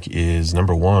music is,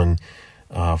 number one,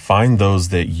 find those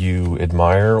that you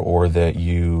admire or that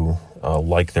you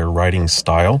like their writing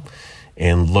style,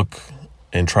 and look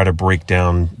and try to break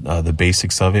down the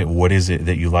basics of it. What is it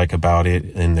that you like about it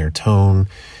in their tone,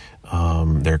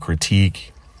 their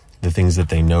critique, the things that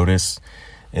they notice.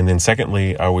 And then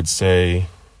secondly, I would say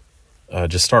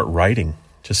just start writing.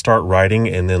 Just start writing,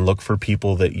 and then look for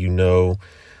people that you know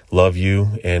love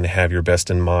you and have your best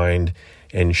in mind,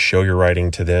 and show your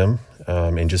writing to them,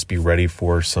 and just be ready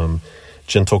for some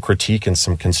gentle critique and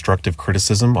some constructive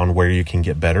criticism on where you can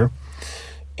get better.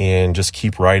 And just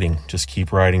keep writing. Just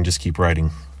keep writing. Just keep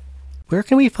writing. Where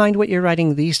can we find what you're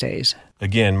writing these days?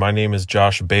 Again, my name is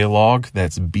Josh Balogh.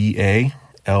 That's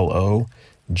Balogh.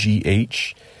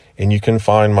 And you can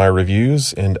find my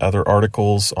reviews and other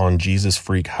articles on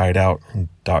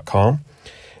JesusFreakHideout.com.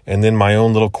 And then my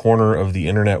own little corner of the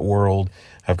internet world,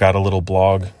 I've got a little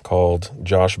blog called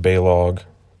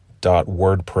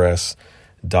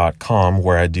joshbalogh.wordpress.com,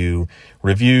 where I do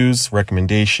reviews,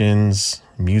 recommendations,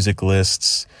 music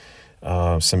lists,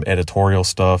 some editorial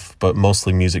stuff, but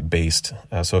mostly music-based.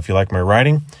 So if you like my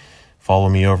writing, follow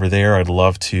me over there. I'd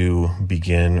love to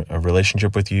begin a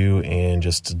relationship with you and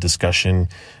just a discussion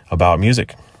about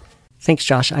music. Thanks,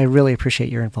 Josh. I really appreciate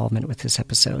your involvement with this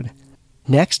episode.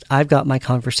 Next, I've got my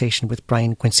conversation with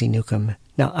Brian Quincy Newcomb.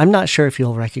 Now, I'm not sure if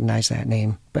you'll recognize that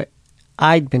name, but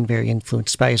I'd been very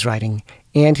influenced by his writing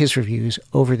and his reviews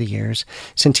over the years,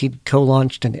 since he'd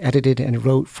co-launched and edited and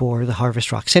wrote for the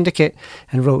Harvest Rock Syndicate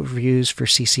and wrote reviews for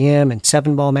CCM and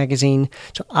Seven Ball magazine.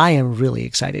 So I am really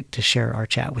excited to share our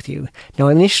chat with you. Now,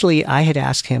 initially, I had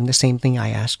asked him the same thing I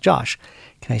asked Josh.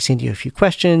 Can I send you a few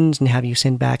questions and have you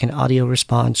send back an audio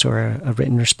response or a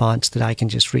written response that I can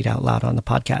just read out loud on the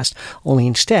podcast? Only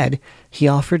instead, he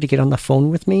offered to get on the phone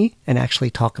with me and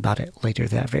actually talk about it later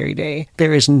that very day.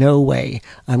 There is no way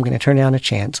I'm going to turn down a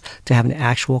chance to have an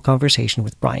actual conversation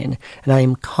with Brian, and I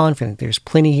am confident there's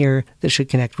plenty here that should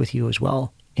connect with you as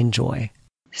well. Enjoy.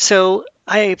 So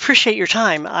I appreciate your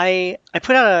time. I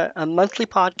put out a monthly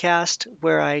podcast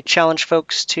where I challenge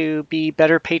folks to be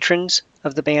better patrons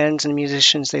of the bands and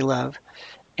musicians they love.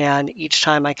 And each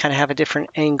time I kind of have a different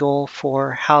angle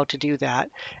for how to do that.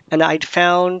 And I'd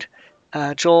found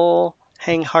Joel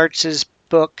Hanghartz's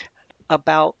book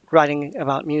about writing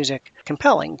about music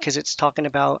compelling, because it's talking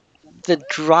about the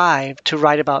drive to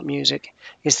write about music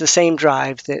is the same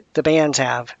drive that the bands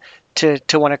have to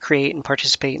want to create and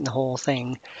participate in the whole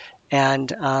thing.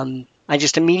 And I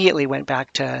just immediately went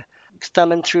back to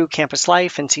thumbing through Campus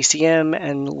Life and CCM,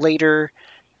 and later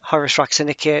Harvest Rock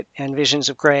Syndicate and Visions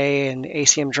of Grey and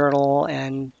ACM Journal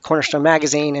and Cornerstone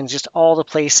Magazine, and just all the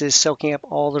places soaking up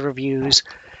all the reviews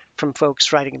from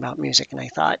folks writing about music. And I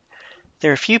thought,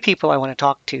 there are a few people I want to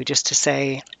talk to just to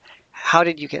say, how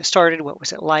did you get started? What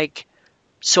was it like?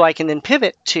 So I can then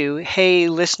pivot to, hey,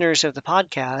 listeners of the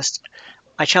podcast,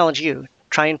 I challenge you,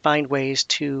 try and find ways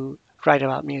to write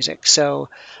about music. So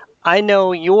I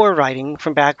know your writing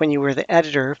from back when you were the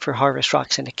editor for Harvest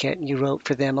Rock Syndicate, and you wrote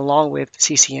for them along with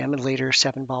CCM and later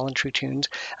Seven Ball and True Tunes.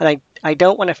 And I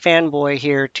don't want to fanboy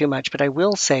here too much, but I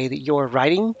will say that your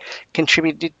writing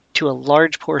contributed to a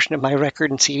large portion of my record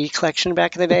and CD collection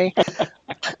back in the day.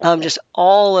 Just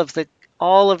all of the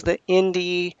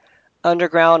indie,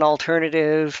 underground,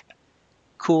 alternative,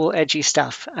 cool, edgy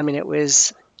stuff. I mean, it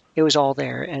was all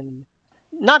there. And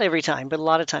not every time, but a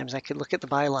lot of times I could look at the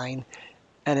byline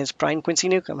and it's Brian Quincy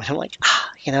Newcomb. And I'm like,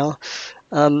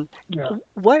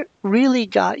 What really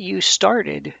got you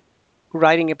started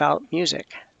writing about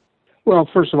music? Well,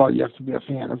 first of all, you have to be a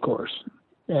fan, of course.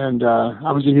 And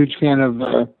I was a huge fan of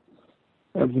the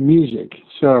music.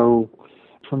 So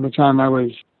from the time I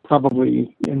was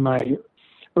probably in my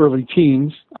early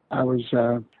teens, I was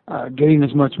getting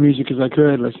as much music as I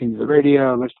could, listening to the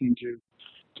radio, listening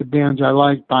to to bands I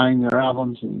liked, buying their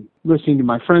albums and listening to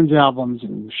my friends' albums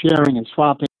and sharing and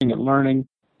swapping and learning.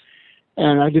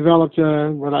 And I developed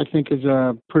what I think is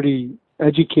a pretty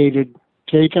educated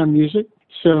take on music.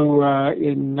 So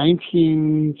in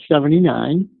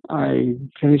 1979, I'd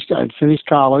finished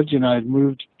college, and I'd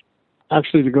moved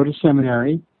actually to go to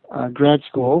seminary, grad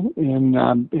school in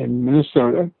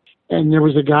Minnesota. And there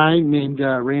was a guy named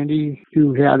Randy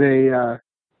who had a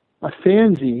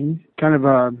fanzine, kind of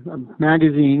a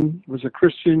magazine. It was a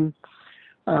Christian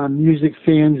music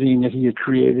fanzine that he had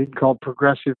created called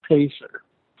Progressive Pacer.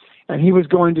 And he was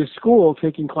going to school,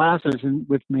 taking classes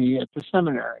with me at the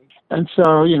seminary. And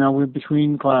so,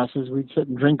 between classes, we'd sit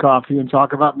and drink coffee and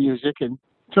talk about music. And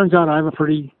it turns out I have a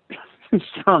pretty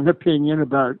strong opinion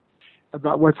about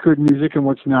what's good music and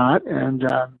what's not. And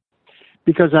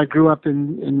because I grew up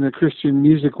in the Christian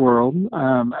music world,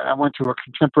 I went to a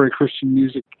contemporary Christian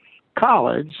music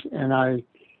college, and I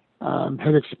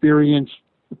had experienced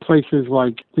places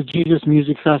like the Jesus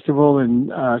Music Festival in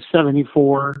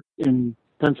 74 in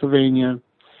Pennsylvania,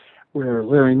 where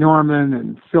Larry Norman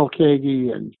and Phil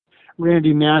Keaggy and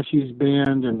Randy Matthews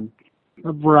Band and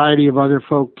a variety of other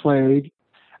folk played.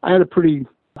 I had a pretty,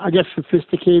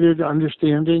 sophisticated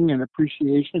understanding and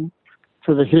appreciation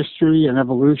for the history and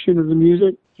evolution of the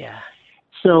music. Yeah.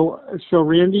 So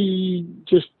Randy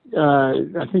just,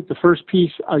 I think the first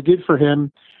piece I did for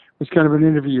him was kind of an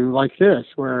interview like this,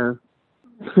 where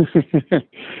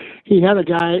he had a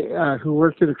guy who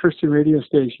worked at a Christian radio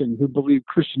station who believed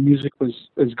Christian music was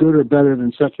as good or better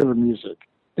than secular music.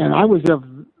 And I was of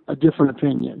a different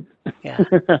opinion. Yeah.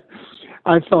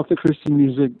 I felt that Christian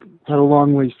music had a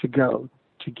long ways to go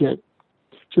to get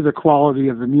to the quality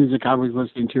of the music I was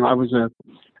listening to. I was a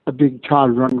big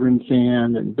Todd Rundgren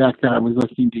fan, and back then I was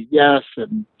listening to Yes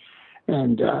and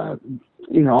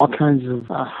all kinds of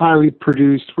highly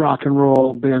produced rock and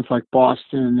roll bands like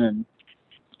Boston and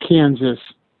Kansas,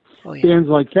 bands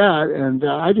like that, and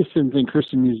I just didn't think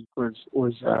Christian music was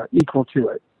equal to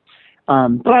it.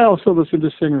 But I also listened to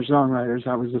singer-songwriters.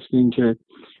 I was listening to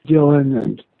Dylan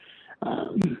and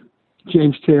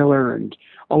James Taylor and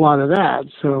a lot of that.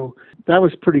 So that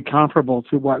was pretty comparable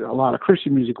to what a lot of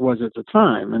Christian music was at the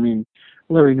time. I mean,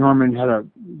 Larry Norman had a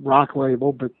rock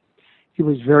label, but he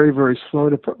was very, very slow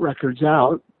to put records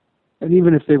out. And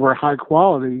even if they were high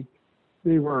quality,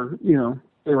 they were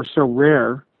so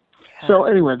rare. Yeah. So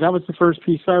anyway, that was the first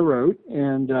piece I wrote.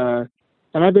 And I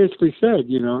basically said,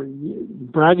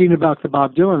 bragging about the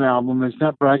Bob Dylan album is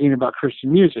not bragging about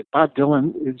Christian music. Bob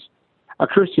Dylan is a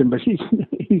Christian, but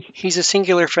he's a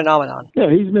singular phenomenon. Yeah,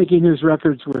 he's making his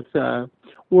records with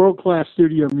world-class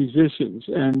studio musicians,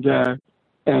 and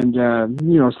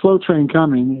Slow Train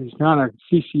Coming is not a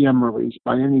CCM release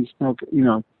by anybody's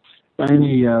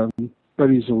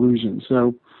illusion.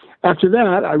 So after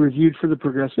that, I reviewed for the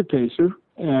Progressive Pacer,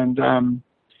 and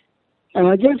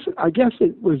I guess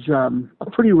it was a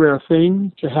pretty rare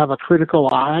thing to have a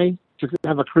critical eye, to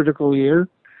have a critical ear.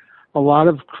 A lot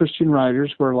of Christian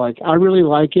writers were like, I really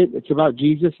like it. It's about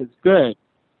Jesus. It's good.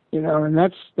 And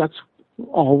that's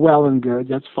all well and good.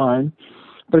 That's fine.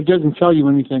 But it doesn't tell you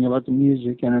anything about the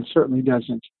music, and it certainly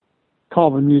doesn't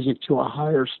call the music to a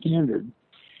higher standard.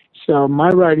 So my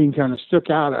writing kind of stuck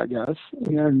out, I guess.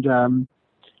 And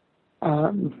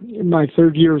in my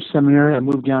third year of seminary, I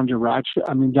moved down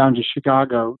to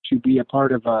Chicago to be a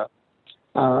part of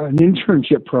an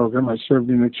internship program. I served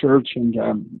in a church, and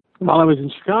while I was in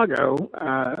Chicago,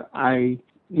 I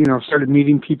started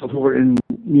meeting people who were in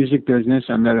music business.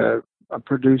 I met a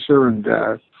producer and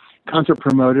concert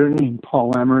promoter named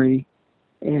Paul Emery,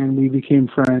 and we became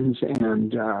friends.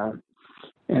 And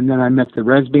then I met the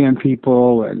Res Band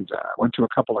people, and went to a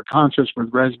couple of concerts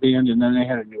with Res Band, and then they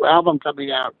had a new album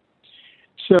coming out.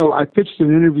 So I pitched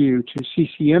an interview to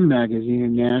CCM magazine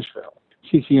in Nashville.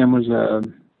 CCM was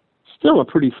still a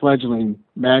pretty fledgling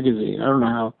magazine. I don't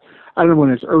know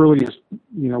when its earliest,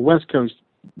 West Coast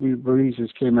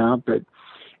releases came out, but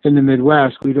in the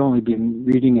Midwest, we'd only been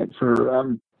reading it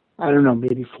for,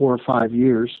 maybe 4 or 5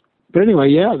 years. But anyway,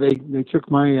 yeah, they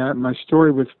took my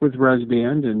story with Res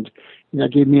Band, and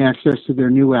that gave me access to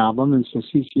their new album, and so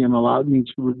CCM allowed me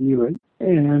to review it,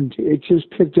 and it just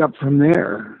picked up from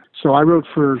there. So I wrote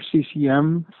for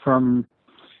CCM from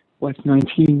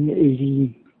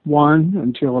 1981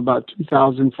 until about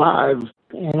 2005,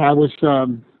 and I was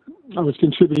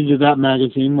contributing to that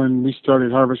magazine when we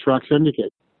started Harvest Rock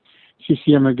Syndicate.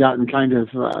 CCM had gotten kind of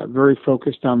very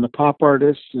focused on the pop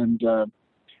artists and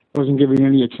wasn't giving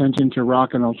any attention to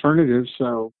rock and alternative.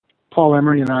 So Paul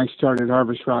Emery and I started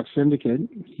Harvest Rock Syndicate.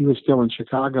 He was still in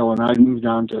Chicago, and I moved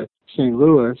on to St.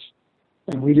 Louis.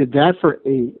 And we did that for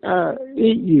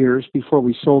 8 years before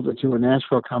we sold it to a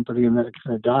Nashville company, and then it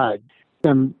kind of died.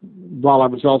 And while I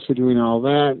was also doing all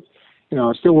that, I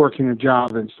was still working a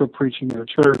job and still preaching at a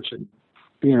church and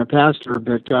being a pastor.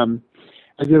 But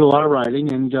I did a lot of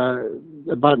writing, and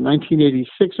about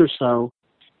 1986 or so,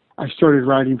 I started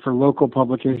writing for local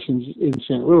publications in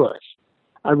St. Louis.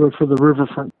 I wrote for the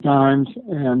Riverfront Times,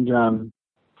 and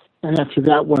after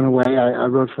that went away, I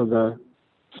wrote for the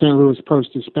St. Louis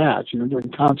Post-Dispatch,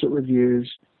 doing concert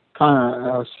reviews,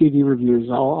 CD reviews,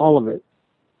 all of it.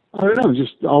 I don't know,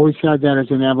 just always had that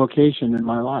as an avocation in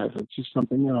my life. It's just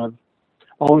something that I've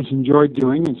always enjoyed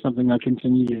doing and something I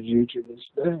continue to do to this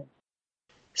day.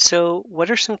 So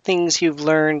what are some things you've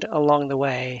learned along the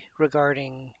way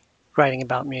regarding writing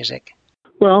about music?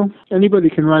 Well, anybody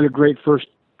can write a great first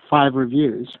 5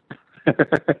 reviews. But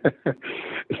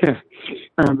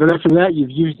after that, you've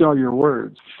used all your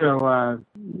words. So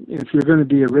if you're going to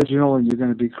be original and you're going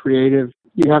to be creative,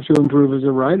 you have to improve as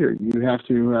a writer. You have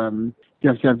to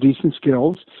have decent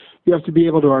skills. You have to be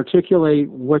able to articulate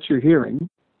what you're hearing.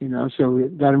 So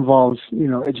that involves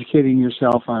educating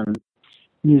yourself on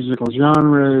musical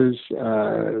genres,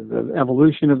 the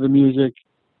evolution of the music.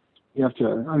 You have to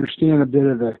understand a bit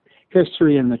of the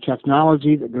history and the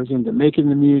technology that goes into making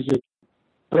the music.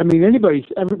 But I mean,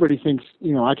 everybody thinks,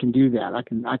 I can do that.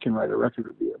 I can write a record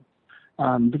review.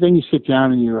 But then you sit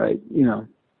down and you write,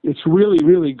 it's really,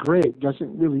 really great.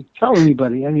 Doesn't really tell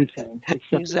anybody anything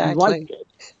except exactly. You like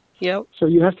it. Yep. So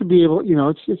you have to be able,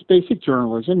 it's basic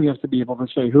journalism. You have to be able to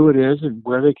say who it is and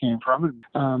where they came from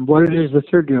and what it is that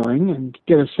they're doing and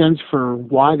get a sense for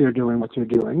why they're doing what they're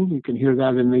doing. You can hear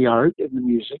that in the art, in the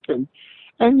music.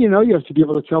 And you have to be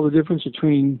able to tell the difference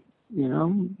between,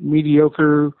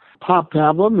 mediocre pop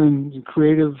pablum and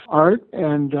creative art.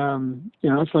 And,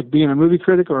 it's like being a movie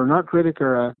critic or an art critic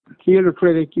or a theater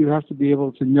critic. You have to be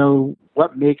able to know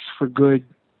what makes for good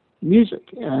music.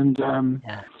 And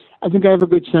I think I have a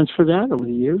good sense for that over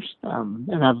the years.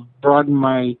 And I've broadened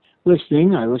my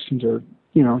listening. I listen to,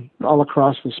 all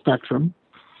across the spectrum.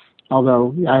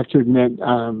 Although I have to admit,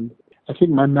 I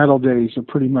think my metal days are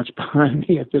pretty much behind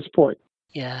me at this point.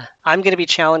 Yeah, I'm going to be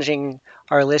challenging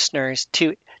our listeners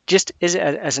to just as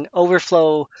an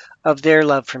overflow of their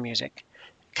love for music,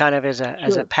 kind of as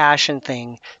a passion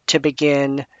thing, to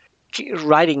begin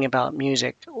writing about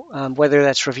music, whether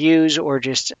that's reviews or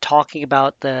just talking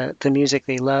about the music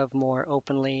they love more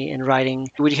openly in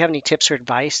writing. Would you have any tips or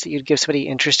advice that you'd give somebody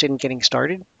interested in getting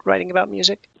started writing about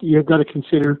music? You've got to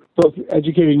consider both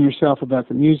educating yourself about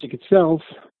the music itself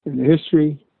and the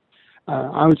history.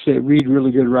 I would say read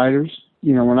really good writers.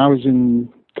 When I was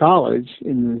in college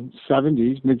in the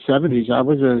 70s, mid-70s,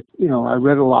 I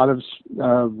read a lot of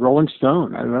Rolling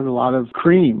Stone. I read a lot of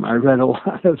Cream. I read a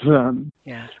lot of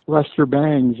Lester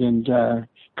Bangs and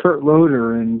Kurt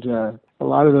Loder and a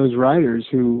lot of those writers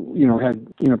who, had,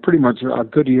 pretty much a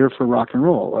good ear for rock and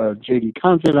roll. J.D.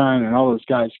 Considine and all those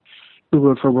guys who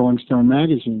wrote for Rolling Stone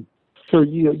magazine. So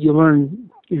you learn,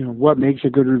 what makes a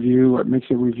good review, what makes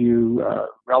a review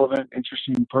relevant,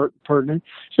 interesting, pertinent.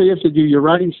 So you have to do your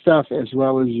writing stuff as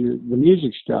well as the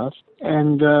music stuff,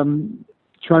 and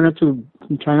try not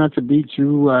to be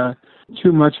too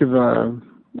much of a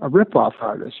rip-off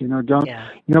artist.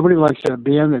 Nobody likes a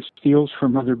band that steals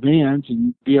from other bands,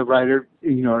 and be a writer,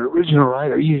 an original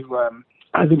writer.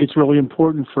 I think it's really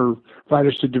important for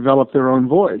writers to develop their own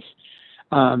voice.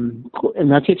 And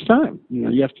that takes time.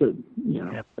 You have to,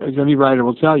 as any writer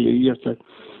will tell you, you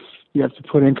have to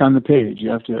put ink on the page.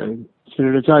 You have to sit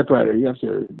at a typewriter. You have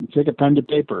to take a pen to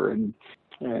paper and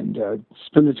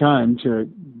spend the time to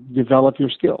develop your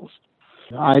skills.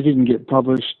 I didn't get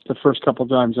published the first couple of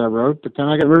times I wrote, but then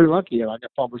I got really lucky and I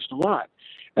got published a lot.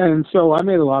 And so I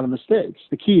made a lot of mistakes.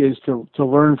 The key is to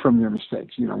learn from your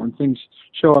mistakes. When things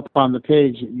show up on the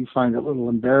page that you find a little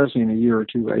embarrassing a year or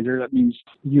two later, that means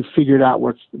you figured out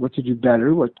what to do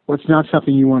better, what's not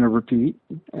something you want to repeat,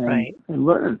 and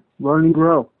learn and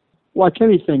grow. Like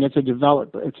anything, it's a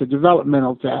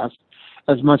developmental task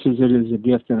as much as it is a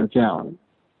gift and a talent.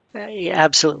 Yeah,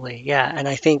 absolutely, yeah. And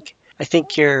I think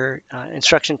your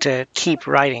instruction to keep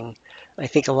writing, I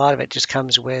think a lot of it just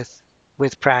comes with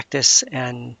practice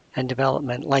and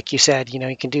development. Like you said,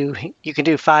 you can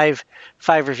do five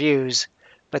reviews,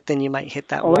 but then you might hit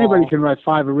that wall. Anybody can write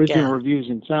 5 original reviews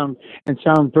and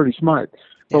sound pretty smart.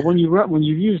 But when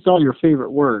you've used all your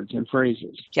favorite words and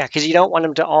phrases. Yeah, because you don't want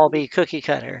them to all be cookie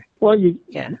cutter. Well,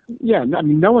 I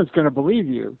mean, no one's going to believe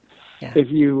you if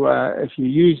you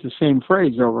use the same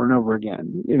phrase over and over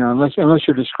again. Unless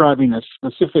you're describing a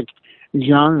specific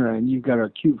genre and you've got a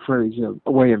cute phrase,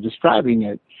 a way of describing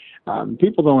it.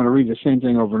 People don't want to read the same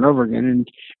thing over and over again,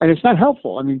 and it's not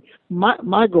helpful. I mean,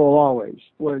 my goal always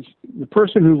was the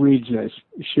person who reads this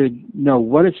should know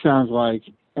what it sounds like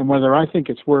and whether I think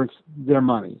it's worth their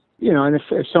money. And if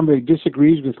somebody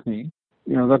disagrees with me,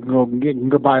 they can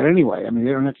go buy it anyway. I mean,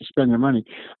 they don't have to spend their money.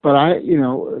 But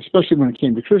especially when it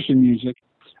came to Christian music,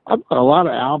 I've got a lot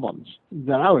of albums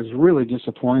that I was really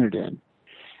disappointed in.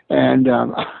 And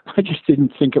I just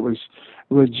didn't think it was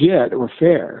legit or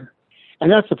fair.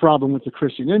 And that's the problem with the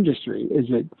Christian industry, is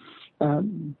that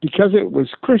because it was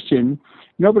Christian,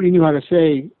 nobody knew how to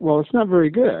say, well, it's not very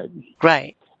good.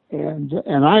 Right. And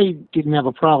I didn't have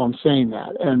a problem saying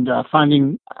that, and I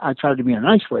tried to be a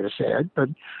nice way to say it, but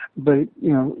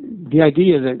the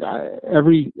idea that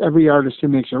every artist who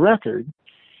makes a record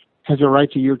has a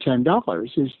right to your $10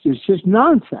 is just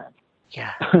nonsense.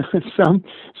 Yeah. some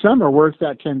are worth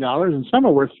that $10 and some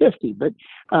are worth $50, but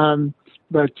some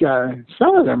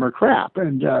of them are crap.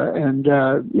 And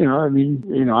I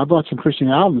bought some Christian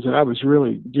albums that I was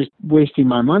really just wasting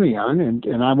my money on, and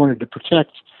I wanted to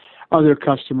protect other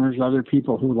customers, other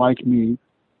people who, like me,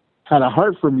 had a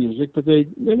heart for music, but they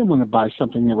didn't want to buy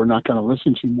something they were not going to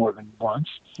listen to more than once.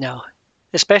 No.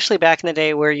 Especially back in the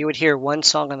day where you would hear one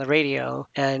song on the radio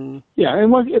and... Yeah,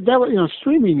 and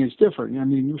streaming is different. I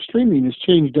mean, streaming has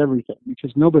changed everything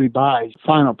because nobody buys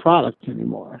final product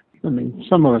anymore. I mean,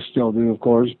 some of us still do, of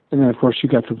course. And then, of course, you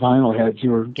got the vinyl heads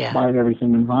who are buying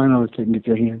everything in vinyl that they can get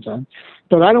their hands on.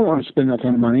 But I don't want to spend that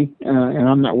kind of money, and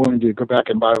I'm not willing to go back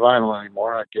and buy vinyl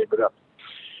anymore. I gave it up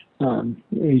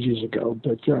ages ago.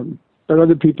 But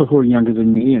other people who are younger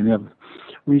than me and have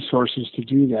resources to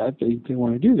do that, they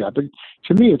want to do that. But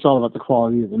to me, it's all about the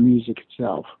quality of the music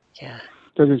itself. Yeah.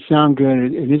 Does it sound good?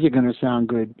 And is it going to sound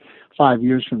good 5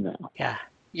 years from now? Yeah.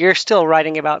 You're still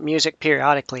writing about music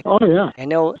periodically. Oh, yeah. I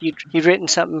know you've written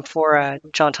something for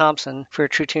John Thompson for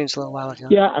True Tunes a little while ago.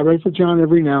 Yeah, I write for John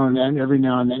every now and then.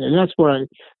 And that's my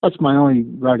only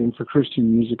writing for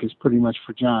Christian music is pretty much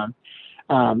for John.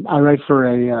 I write for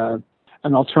an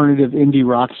alternative indie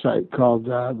rock site called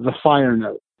The Fire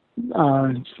Note.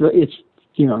 It's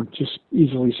just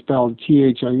easily spelled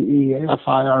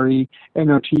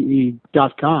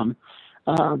THIEFIRENOTE.com.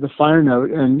 The Fire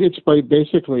Note, and it's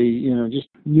basically just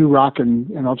new rock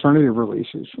and alternative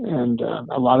releases, and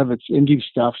a lot of it's indie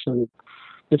stuff, so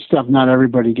it's stuff not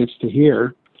everybody gets to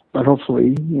hear, but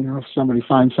hopefully if somebody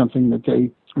finds something that they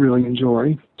really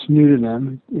enjoy, it's new to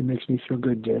them, it makes me feel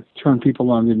good to turn people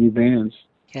on to new bands.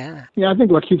 Yeah, I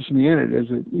think what keeps me in it is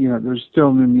that there's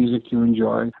still new music to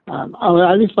enjoy.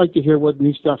 I just like to hear what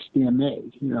new stuff's being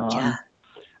made.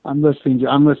 I'm listening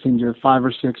to 5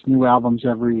 or 6 new albums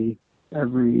every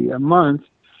month,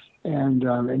 and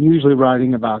usually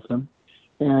writing about them.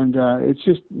 And it's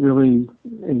just really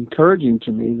encouraging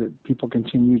to me that people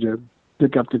continue to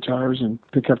pick up guitars and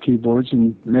pick up keyboards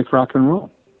and make rock and roll.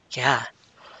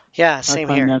 Yeah, same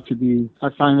here. I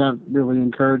find that really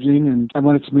encouraging, and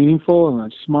when it's meaningful and when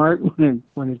it's smart, when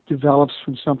it develops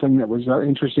from something that was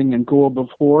interesting and cool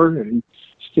before and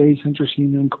stays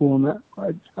interesting and cool, and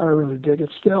I really dig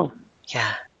it still.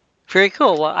 Yeah. Very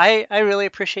cool. Well, I really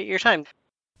appreciate your time.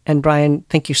 And Brian,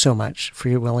 thank you so much for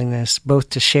your willingness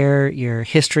both to share your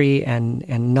history and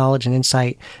knowledge and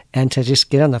insight and to just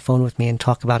get on the phone with me and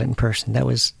talk about it in person. That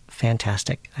was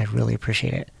fantastic. I really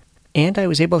appreciate it. And I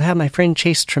was able to have my friend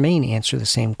Chase Tremaine answer the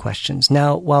same questions.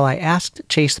 Now, while I asked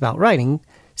Chase about writing,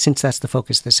 since that's the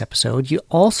focus of this episode, you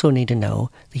also need to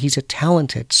know that he's a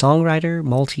talented songwriter,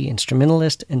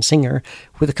 multi-instrumentalist, and singer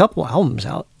with a couple albums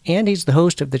out, and he's the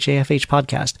host of the JFH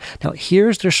podcast. Now,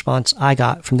 here's the response I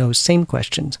got from those same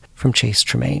questions from Chase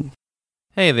Tremaine.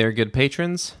 Hey there, good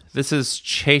patrons. This is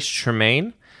Chase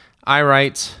Tremaine. I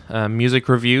write music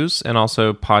reviews and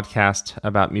also podcast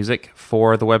about music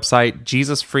for the website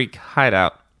Jesus Freak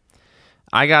Hideout.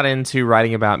 I got into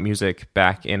writing about music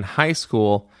back in high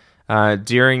school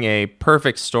during a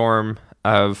perfect storm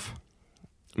of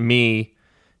me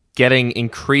getting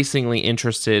increasingly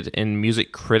interested in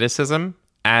music criticism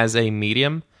as a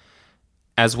medium,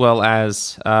 as well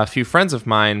as a few friends of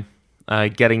mine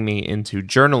getting me into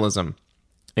journalism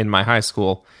in my high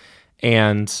school.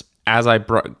 And as I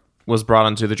was brought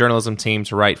onto the journalism team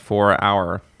to write for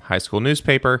our high school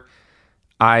newspaper,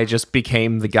 I just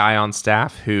became the guy on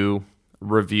staff who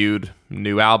reviewed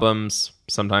new albums,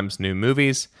 sometimes new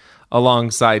movies,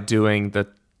 alongside doing the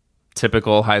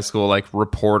typical high school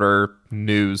reporter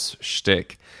news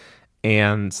shtick.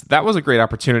 And that was a great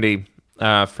opportunity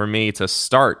for me to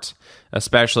start,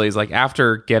 especially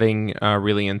after getting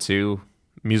really into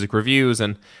music reviews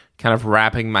and kind of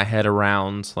wrapping my head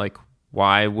around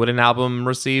why would an album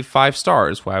receive 5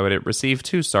 stars? Why would it receive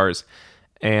 2 stars?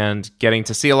 and getting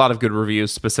to see a lot of good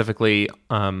reviews, specifically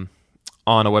on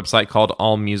a website called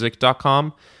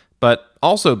allmusic.com. But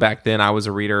also back then, I was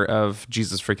a reader of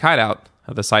Jesus Freak Hideout,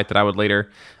 the site that I would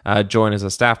later join as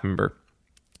a staff member.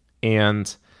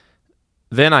 And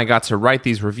then I got to write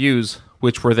these reviews,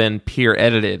 which were then peer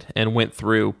edited and went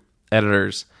through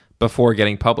editors before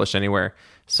getting published anywhere.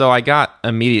 So I got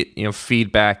immediate,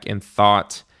 feedback and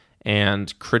thought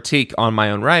and critique on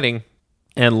my own writing,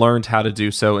 and learned how to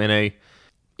do so in a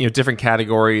different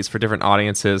categories for different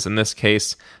audiences. In this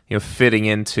case, fitting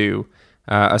into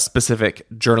a specific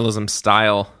journalism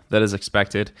style that is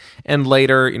expected, and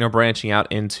later, branching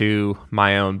out into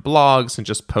my own blogs and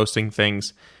just posting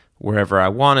things wherever I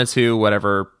wanted to,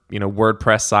 whatever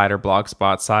WordPress site or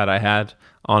Blogspot site I had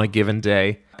on a given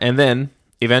day, and then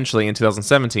eventually in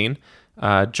 2017,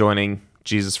 joining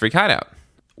Jesus Freak Hideout,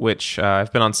 which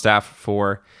I've been on staff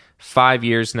for 5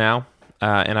 years now,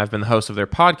 and I've been the host of their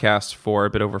podcast for a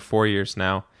bit over 4 years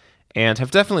now, and have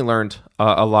definitely learned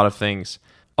a lot of things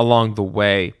along the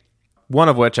way. One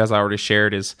of which, as I already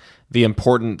shared, is the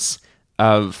importance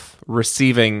of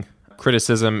receiving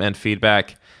criticism and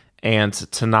feedback, and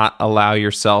to not allow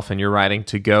yourself and your writing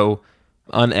to go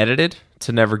unedited,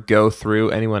 to never go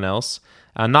through anyone else,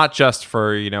 not just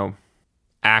for,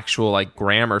 actual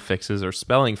grammar fixes or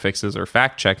spelling fixes or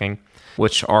fact checking,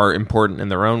 which are important in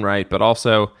their own right, but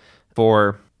also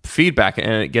for feedback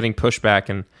and getting pushback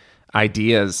and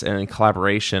ideas and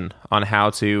collaboration on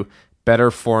how to better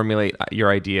formulate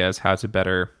your ideas, how to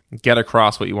better get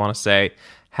across what you want to say,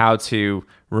 how to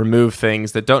remove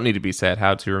things that don't need to be said,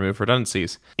 how to remove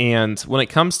redundancies. And when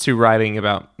it comes to writing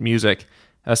about music,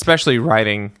 especially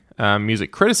writing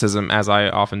music criticism, as I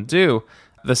often do,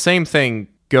 the same thing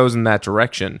goes in that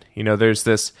direction. There's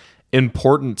this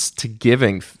importance to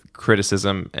giving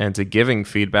criticism and to giving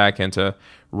feedback and to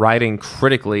writing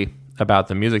critically about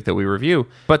the music that we review,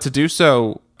 but to do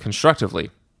so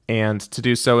constructively and to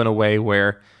do so in a way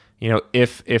where,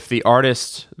 if the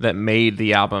artist that made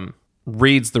the album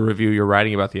reads the review you're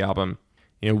writing about the album,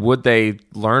 would they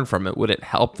learn from it? Would it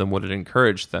help them? Would it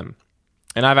encourage them?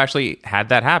 And I've actually had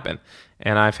that happen.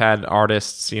 And I've had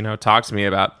artists, talk to me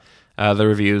about the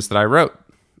reviews that I wrote.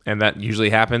 And that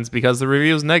usually happens because the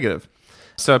review is negative.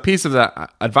 So a piece of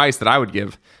that advice that I would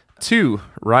give to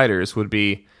writers would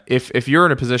be, if you're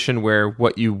in a position where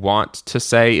what you want to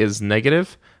say is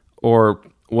negative, or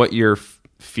what you're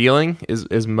feeling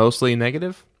is mostly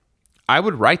negative, I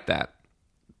would write that.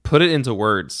 Put it into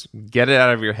words. Get it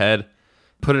out of your head.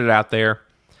 Put it out there.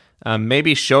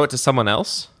 Maybe show it to someone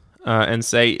else and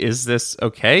say, is this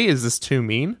okay? Is this too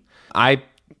mean? I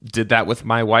did that with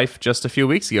my wife just a few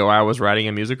weeks ago. I was writing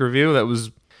a music review that was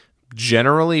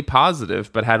generally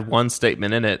positive, but had one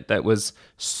statement in it that was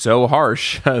so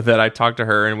harsh that I talked to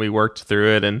her and we worked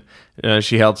through it, and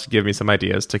she helped give me some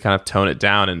ideas to kind of tone it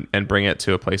down and bring it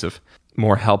to a place of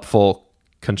more helpful,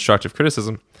 constructive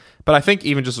criticism. But I think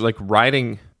even just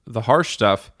writing the harsh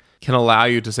stuff can allow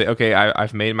you to say, okay,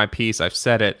 I've made my piece, I've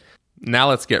said it, now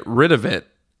let's get rid of it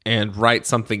and write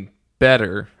something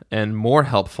better and more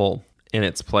helpful in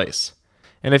its place.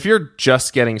 And if you're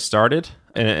just getting started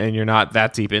and you're not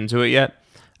that deep into it yet,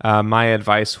 my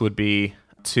advice would be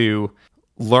to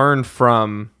learn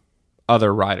from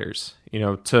other writers.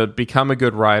 To become a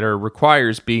good writer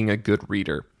requires being a good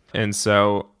reader. And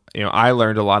so, I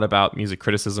learned a lot about music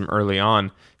criticism early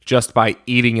on just by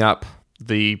eating up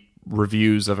the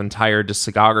reviews of entire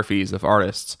discographies of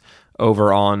artists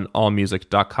over on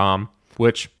allmusic.com,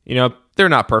 which, they're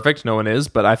not perfect. No one is.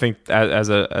 But I think as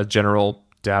a general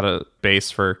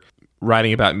database for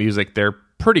writing about music, they're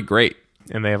pretty great.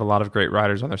 And they have a lot of great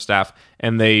writers on their staff.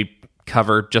 And they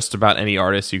cover just about any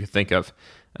artist you could think of.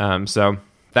 So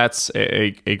that's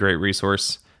a great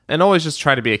resource. And always just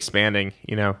try to be expanding,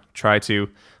 try to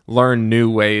learn new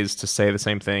ways to say the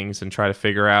same things and try to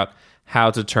figure out how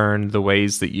to turn the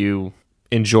ways that you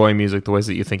enjoy music, the ways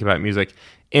that you think about music,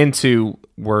 into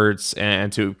words,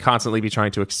 and to constantly be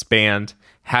trying to expand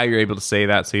how you're able to say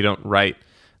that so you don't write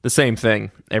the same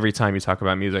thing every time you talk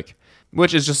about music,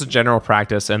 which is just a general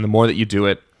practice. And the more that you do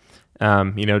it,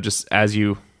 just as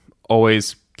you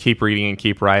always keep reading and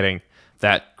keep writing,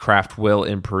 that craft will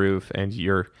improve and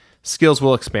your skills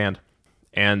will expand.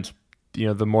 And,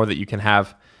 the more that you can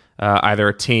have either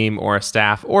a team or a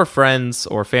staff or friends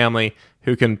or family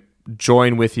who can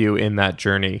join with you in that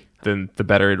journey, then the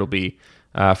better it'll be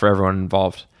for everyone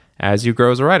involved as you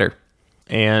grow as a writer.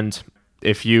 And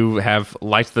if you have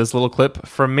liked this little clip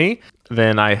from me,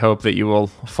 then I hope that you will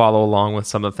follow along with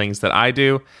some of the things that I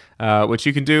do, which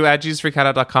you can do at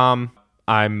JesusFreakHideout.com.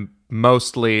 I'm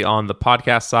mostly on the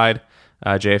podcast side.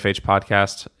 JFH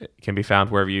Podcast can be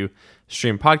found wherever you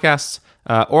stream podcasts.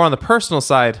 Or on the personal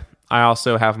side, I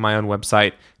also have my own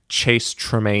website,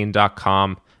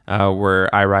 chasetremaine.com,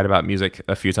 where I write about music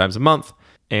a few times a month.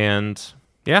 And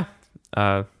yeah,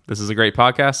 this is a great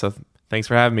podcast, so thanks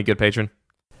for having me, good patron.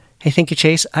 Hey, thank you,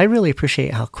 Chase. I really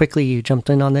appreciate how quickly you jumped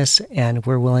in on this and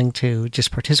were willing to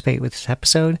just participate with this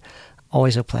episode.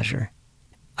 Always a pleasure.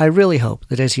 I really hope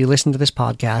that as you listen to this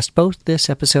podcast, both this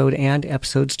episode and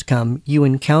episodes to come, you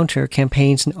encounter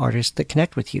campaigns and artists that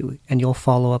connect with you, and you'll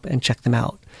follow up and check them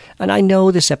out. And I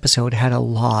know this episode had a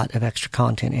lot of extra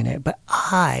content in it, but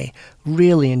I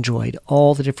really enjoyed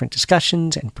all the different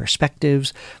discussions and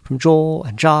perspectives from Joel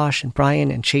and Josh and Brian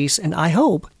and Chase, and I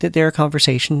hope that their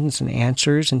conversations and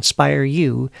answers inspire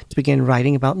you to begin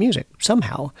writing about music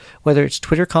somehow, whether it's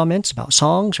Twitter comments about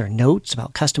songs or notes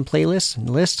about custom playlists and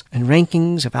lists and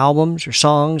rankings of albums or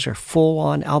songs or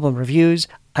full-on album reviews.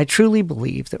 I truly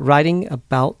believe that writing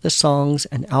about the songs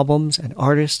and albums and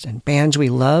artists and bands we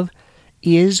love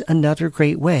is another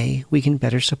great way we can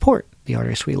better support the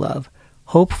artists we love.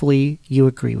 Hopefully you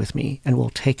agree with me and will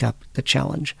take up the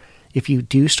challenge. If you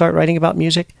do start writing about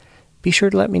music, be sure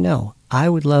to let me know. I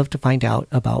would love to find out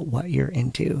about what you're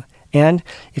into. And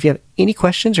if you have any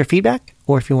questions or feedback,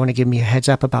 or if you want to give me a heads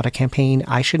up about a campaign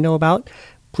I should know about,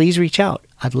 please reach out.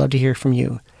 I'd love to hear from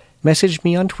you. Message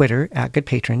me on Twitter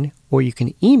 @GoodPatron, or you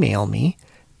can email me,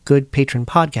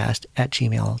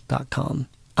 goodpatronpodcast@gmail.com.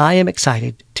 I am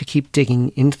excited to keep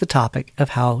digging into the topic of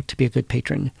how to be a good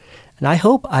patron, and I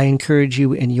hope I encourage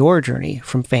you in your journey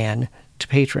from fan to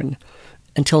patron.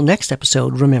 Until next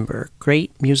episode, remember,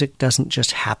 great music doesn't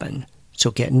just happen,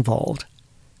 so get involved.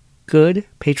 Good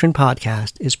Patron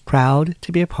Podcast is proud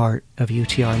to be a part of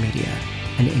UTR Media,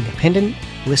 an independent,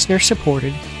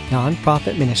 listener-supported,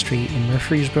 nonprofit ministry in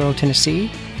Murfreesboro, Tennessee,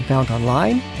 and found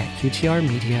online at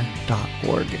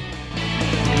utrmedia.org.